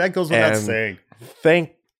 Of course, that goes without saying.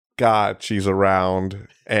 Thank God she's around,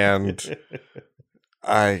 and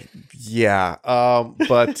But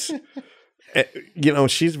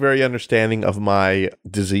she's very understanding of my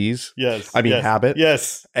disease. Yes. I mean, habit.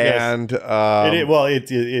 Yes. And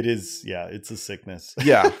it is. Yeah, it's a sickness.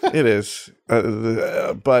 Yeah, it is.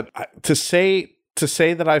 But to say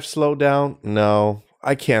that I've slowed down, no,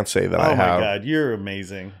 I can't say that I have. Oh my God, you're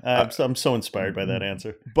amazing. I'm so inspired by that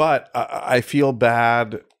answer. But I feel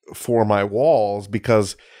bad for my walls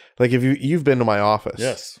because, like, if you've been to my office,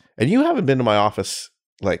 yes, and you haven't been to my office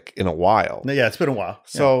like in a while. Yeah, it's been a while.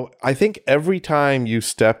 So I think every time you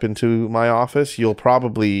step into my office, you've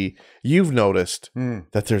noticed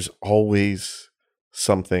that there's always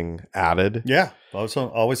something added. Yeah,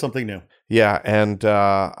 always something new. Yeah, and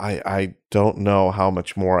I don't know how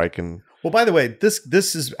much more I can. Well, by the way, this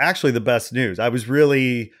is actually the best news. I was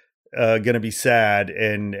really going to be sad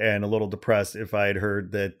and a little depressed if I had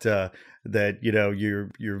heard that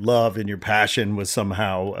your love and your passion was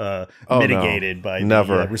somehow mitigated by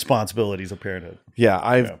the responsibilities of parenthood. Yeah,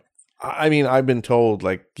 I've been told,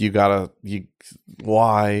 like,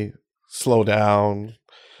 why slow down?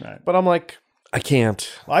 Right. But I'm like, I can't.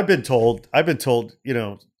 I've been told,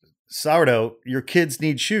 sourdough, your kids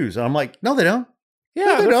need shoes. And I'm like, no, they don't. Yeah,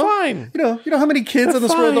 no, they're fine. You know how many kids in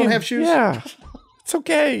this world don't have shoes? Yeah, it's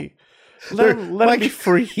okay. Let them be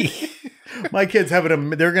free. My kids they're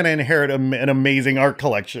going to inherit an amazing art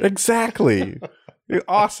collection. Exactly.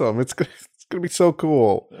 Awesome. It's going to be so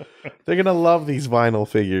cool. They're going to love these vinyl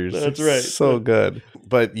figures. That's right. So good.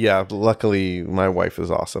 But yeah, luckily my wife is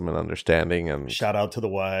awesome and understanding. And shout out to the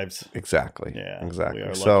wives. Exactly. Yeah, exactly. We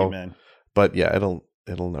are lucky men. But yeah, it'll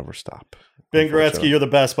never stop. Ben Goretsky, you're the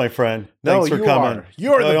best, my friend. Thanks for coming.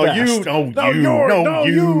 You're the best. You.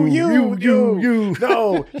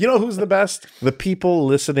 No, you know who's the best? The people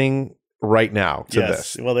listening right now to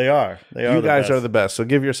this. Well, they are. You guys are the best. So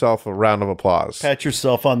give yourself a round of applause. Pat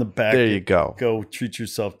yourself on the back. There you go. Go treat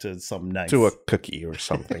yourself to something nice. To a cookie or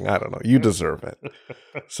something. I don't know. You deserve it.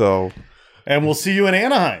 So... And we'll see you in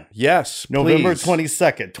Anaheim. Yes, November please.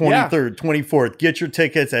 22nd, 23rd, 24th. Get your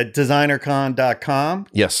tickets at DesignerCon.com.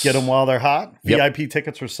 Yes. Get them while they're hot. Yep. VIP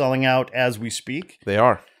tickets are selling out as we speak. They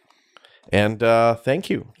are. And thank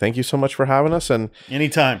you. Thank you so much for having us. And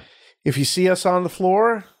anytime. If you see us on the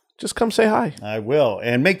floor, just come say hi. I will.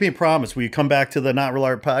 And make me a promise. Will you come back to the Not Real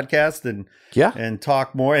Art podcast and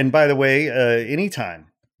talk more? And by the way, anytime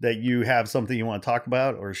that you have something you want to talk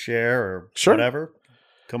about or share or whatever,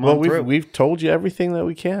 come on through. We've told you everything that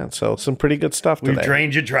we can. So some pretty good stuff today. We've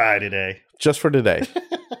drained you dry today. Just for today.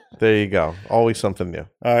 There you go. Always something new.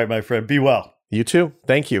 All right, my friend. Be well. You too.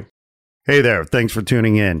 Thank you. Hey there. Thanks for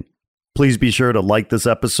tuning in. Please be sure to like this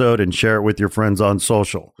episode and share it with your friends on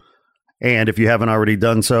social. And if you haven't already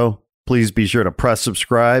done so, please be sure to press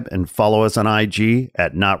subscribe and follow us on IG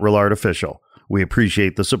at Not Real Art Official. We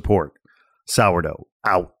appreciate the support. Sourdough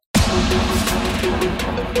out.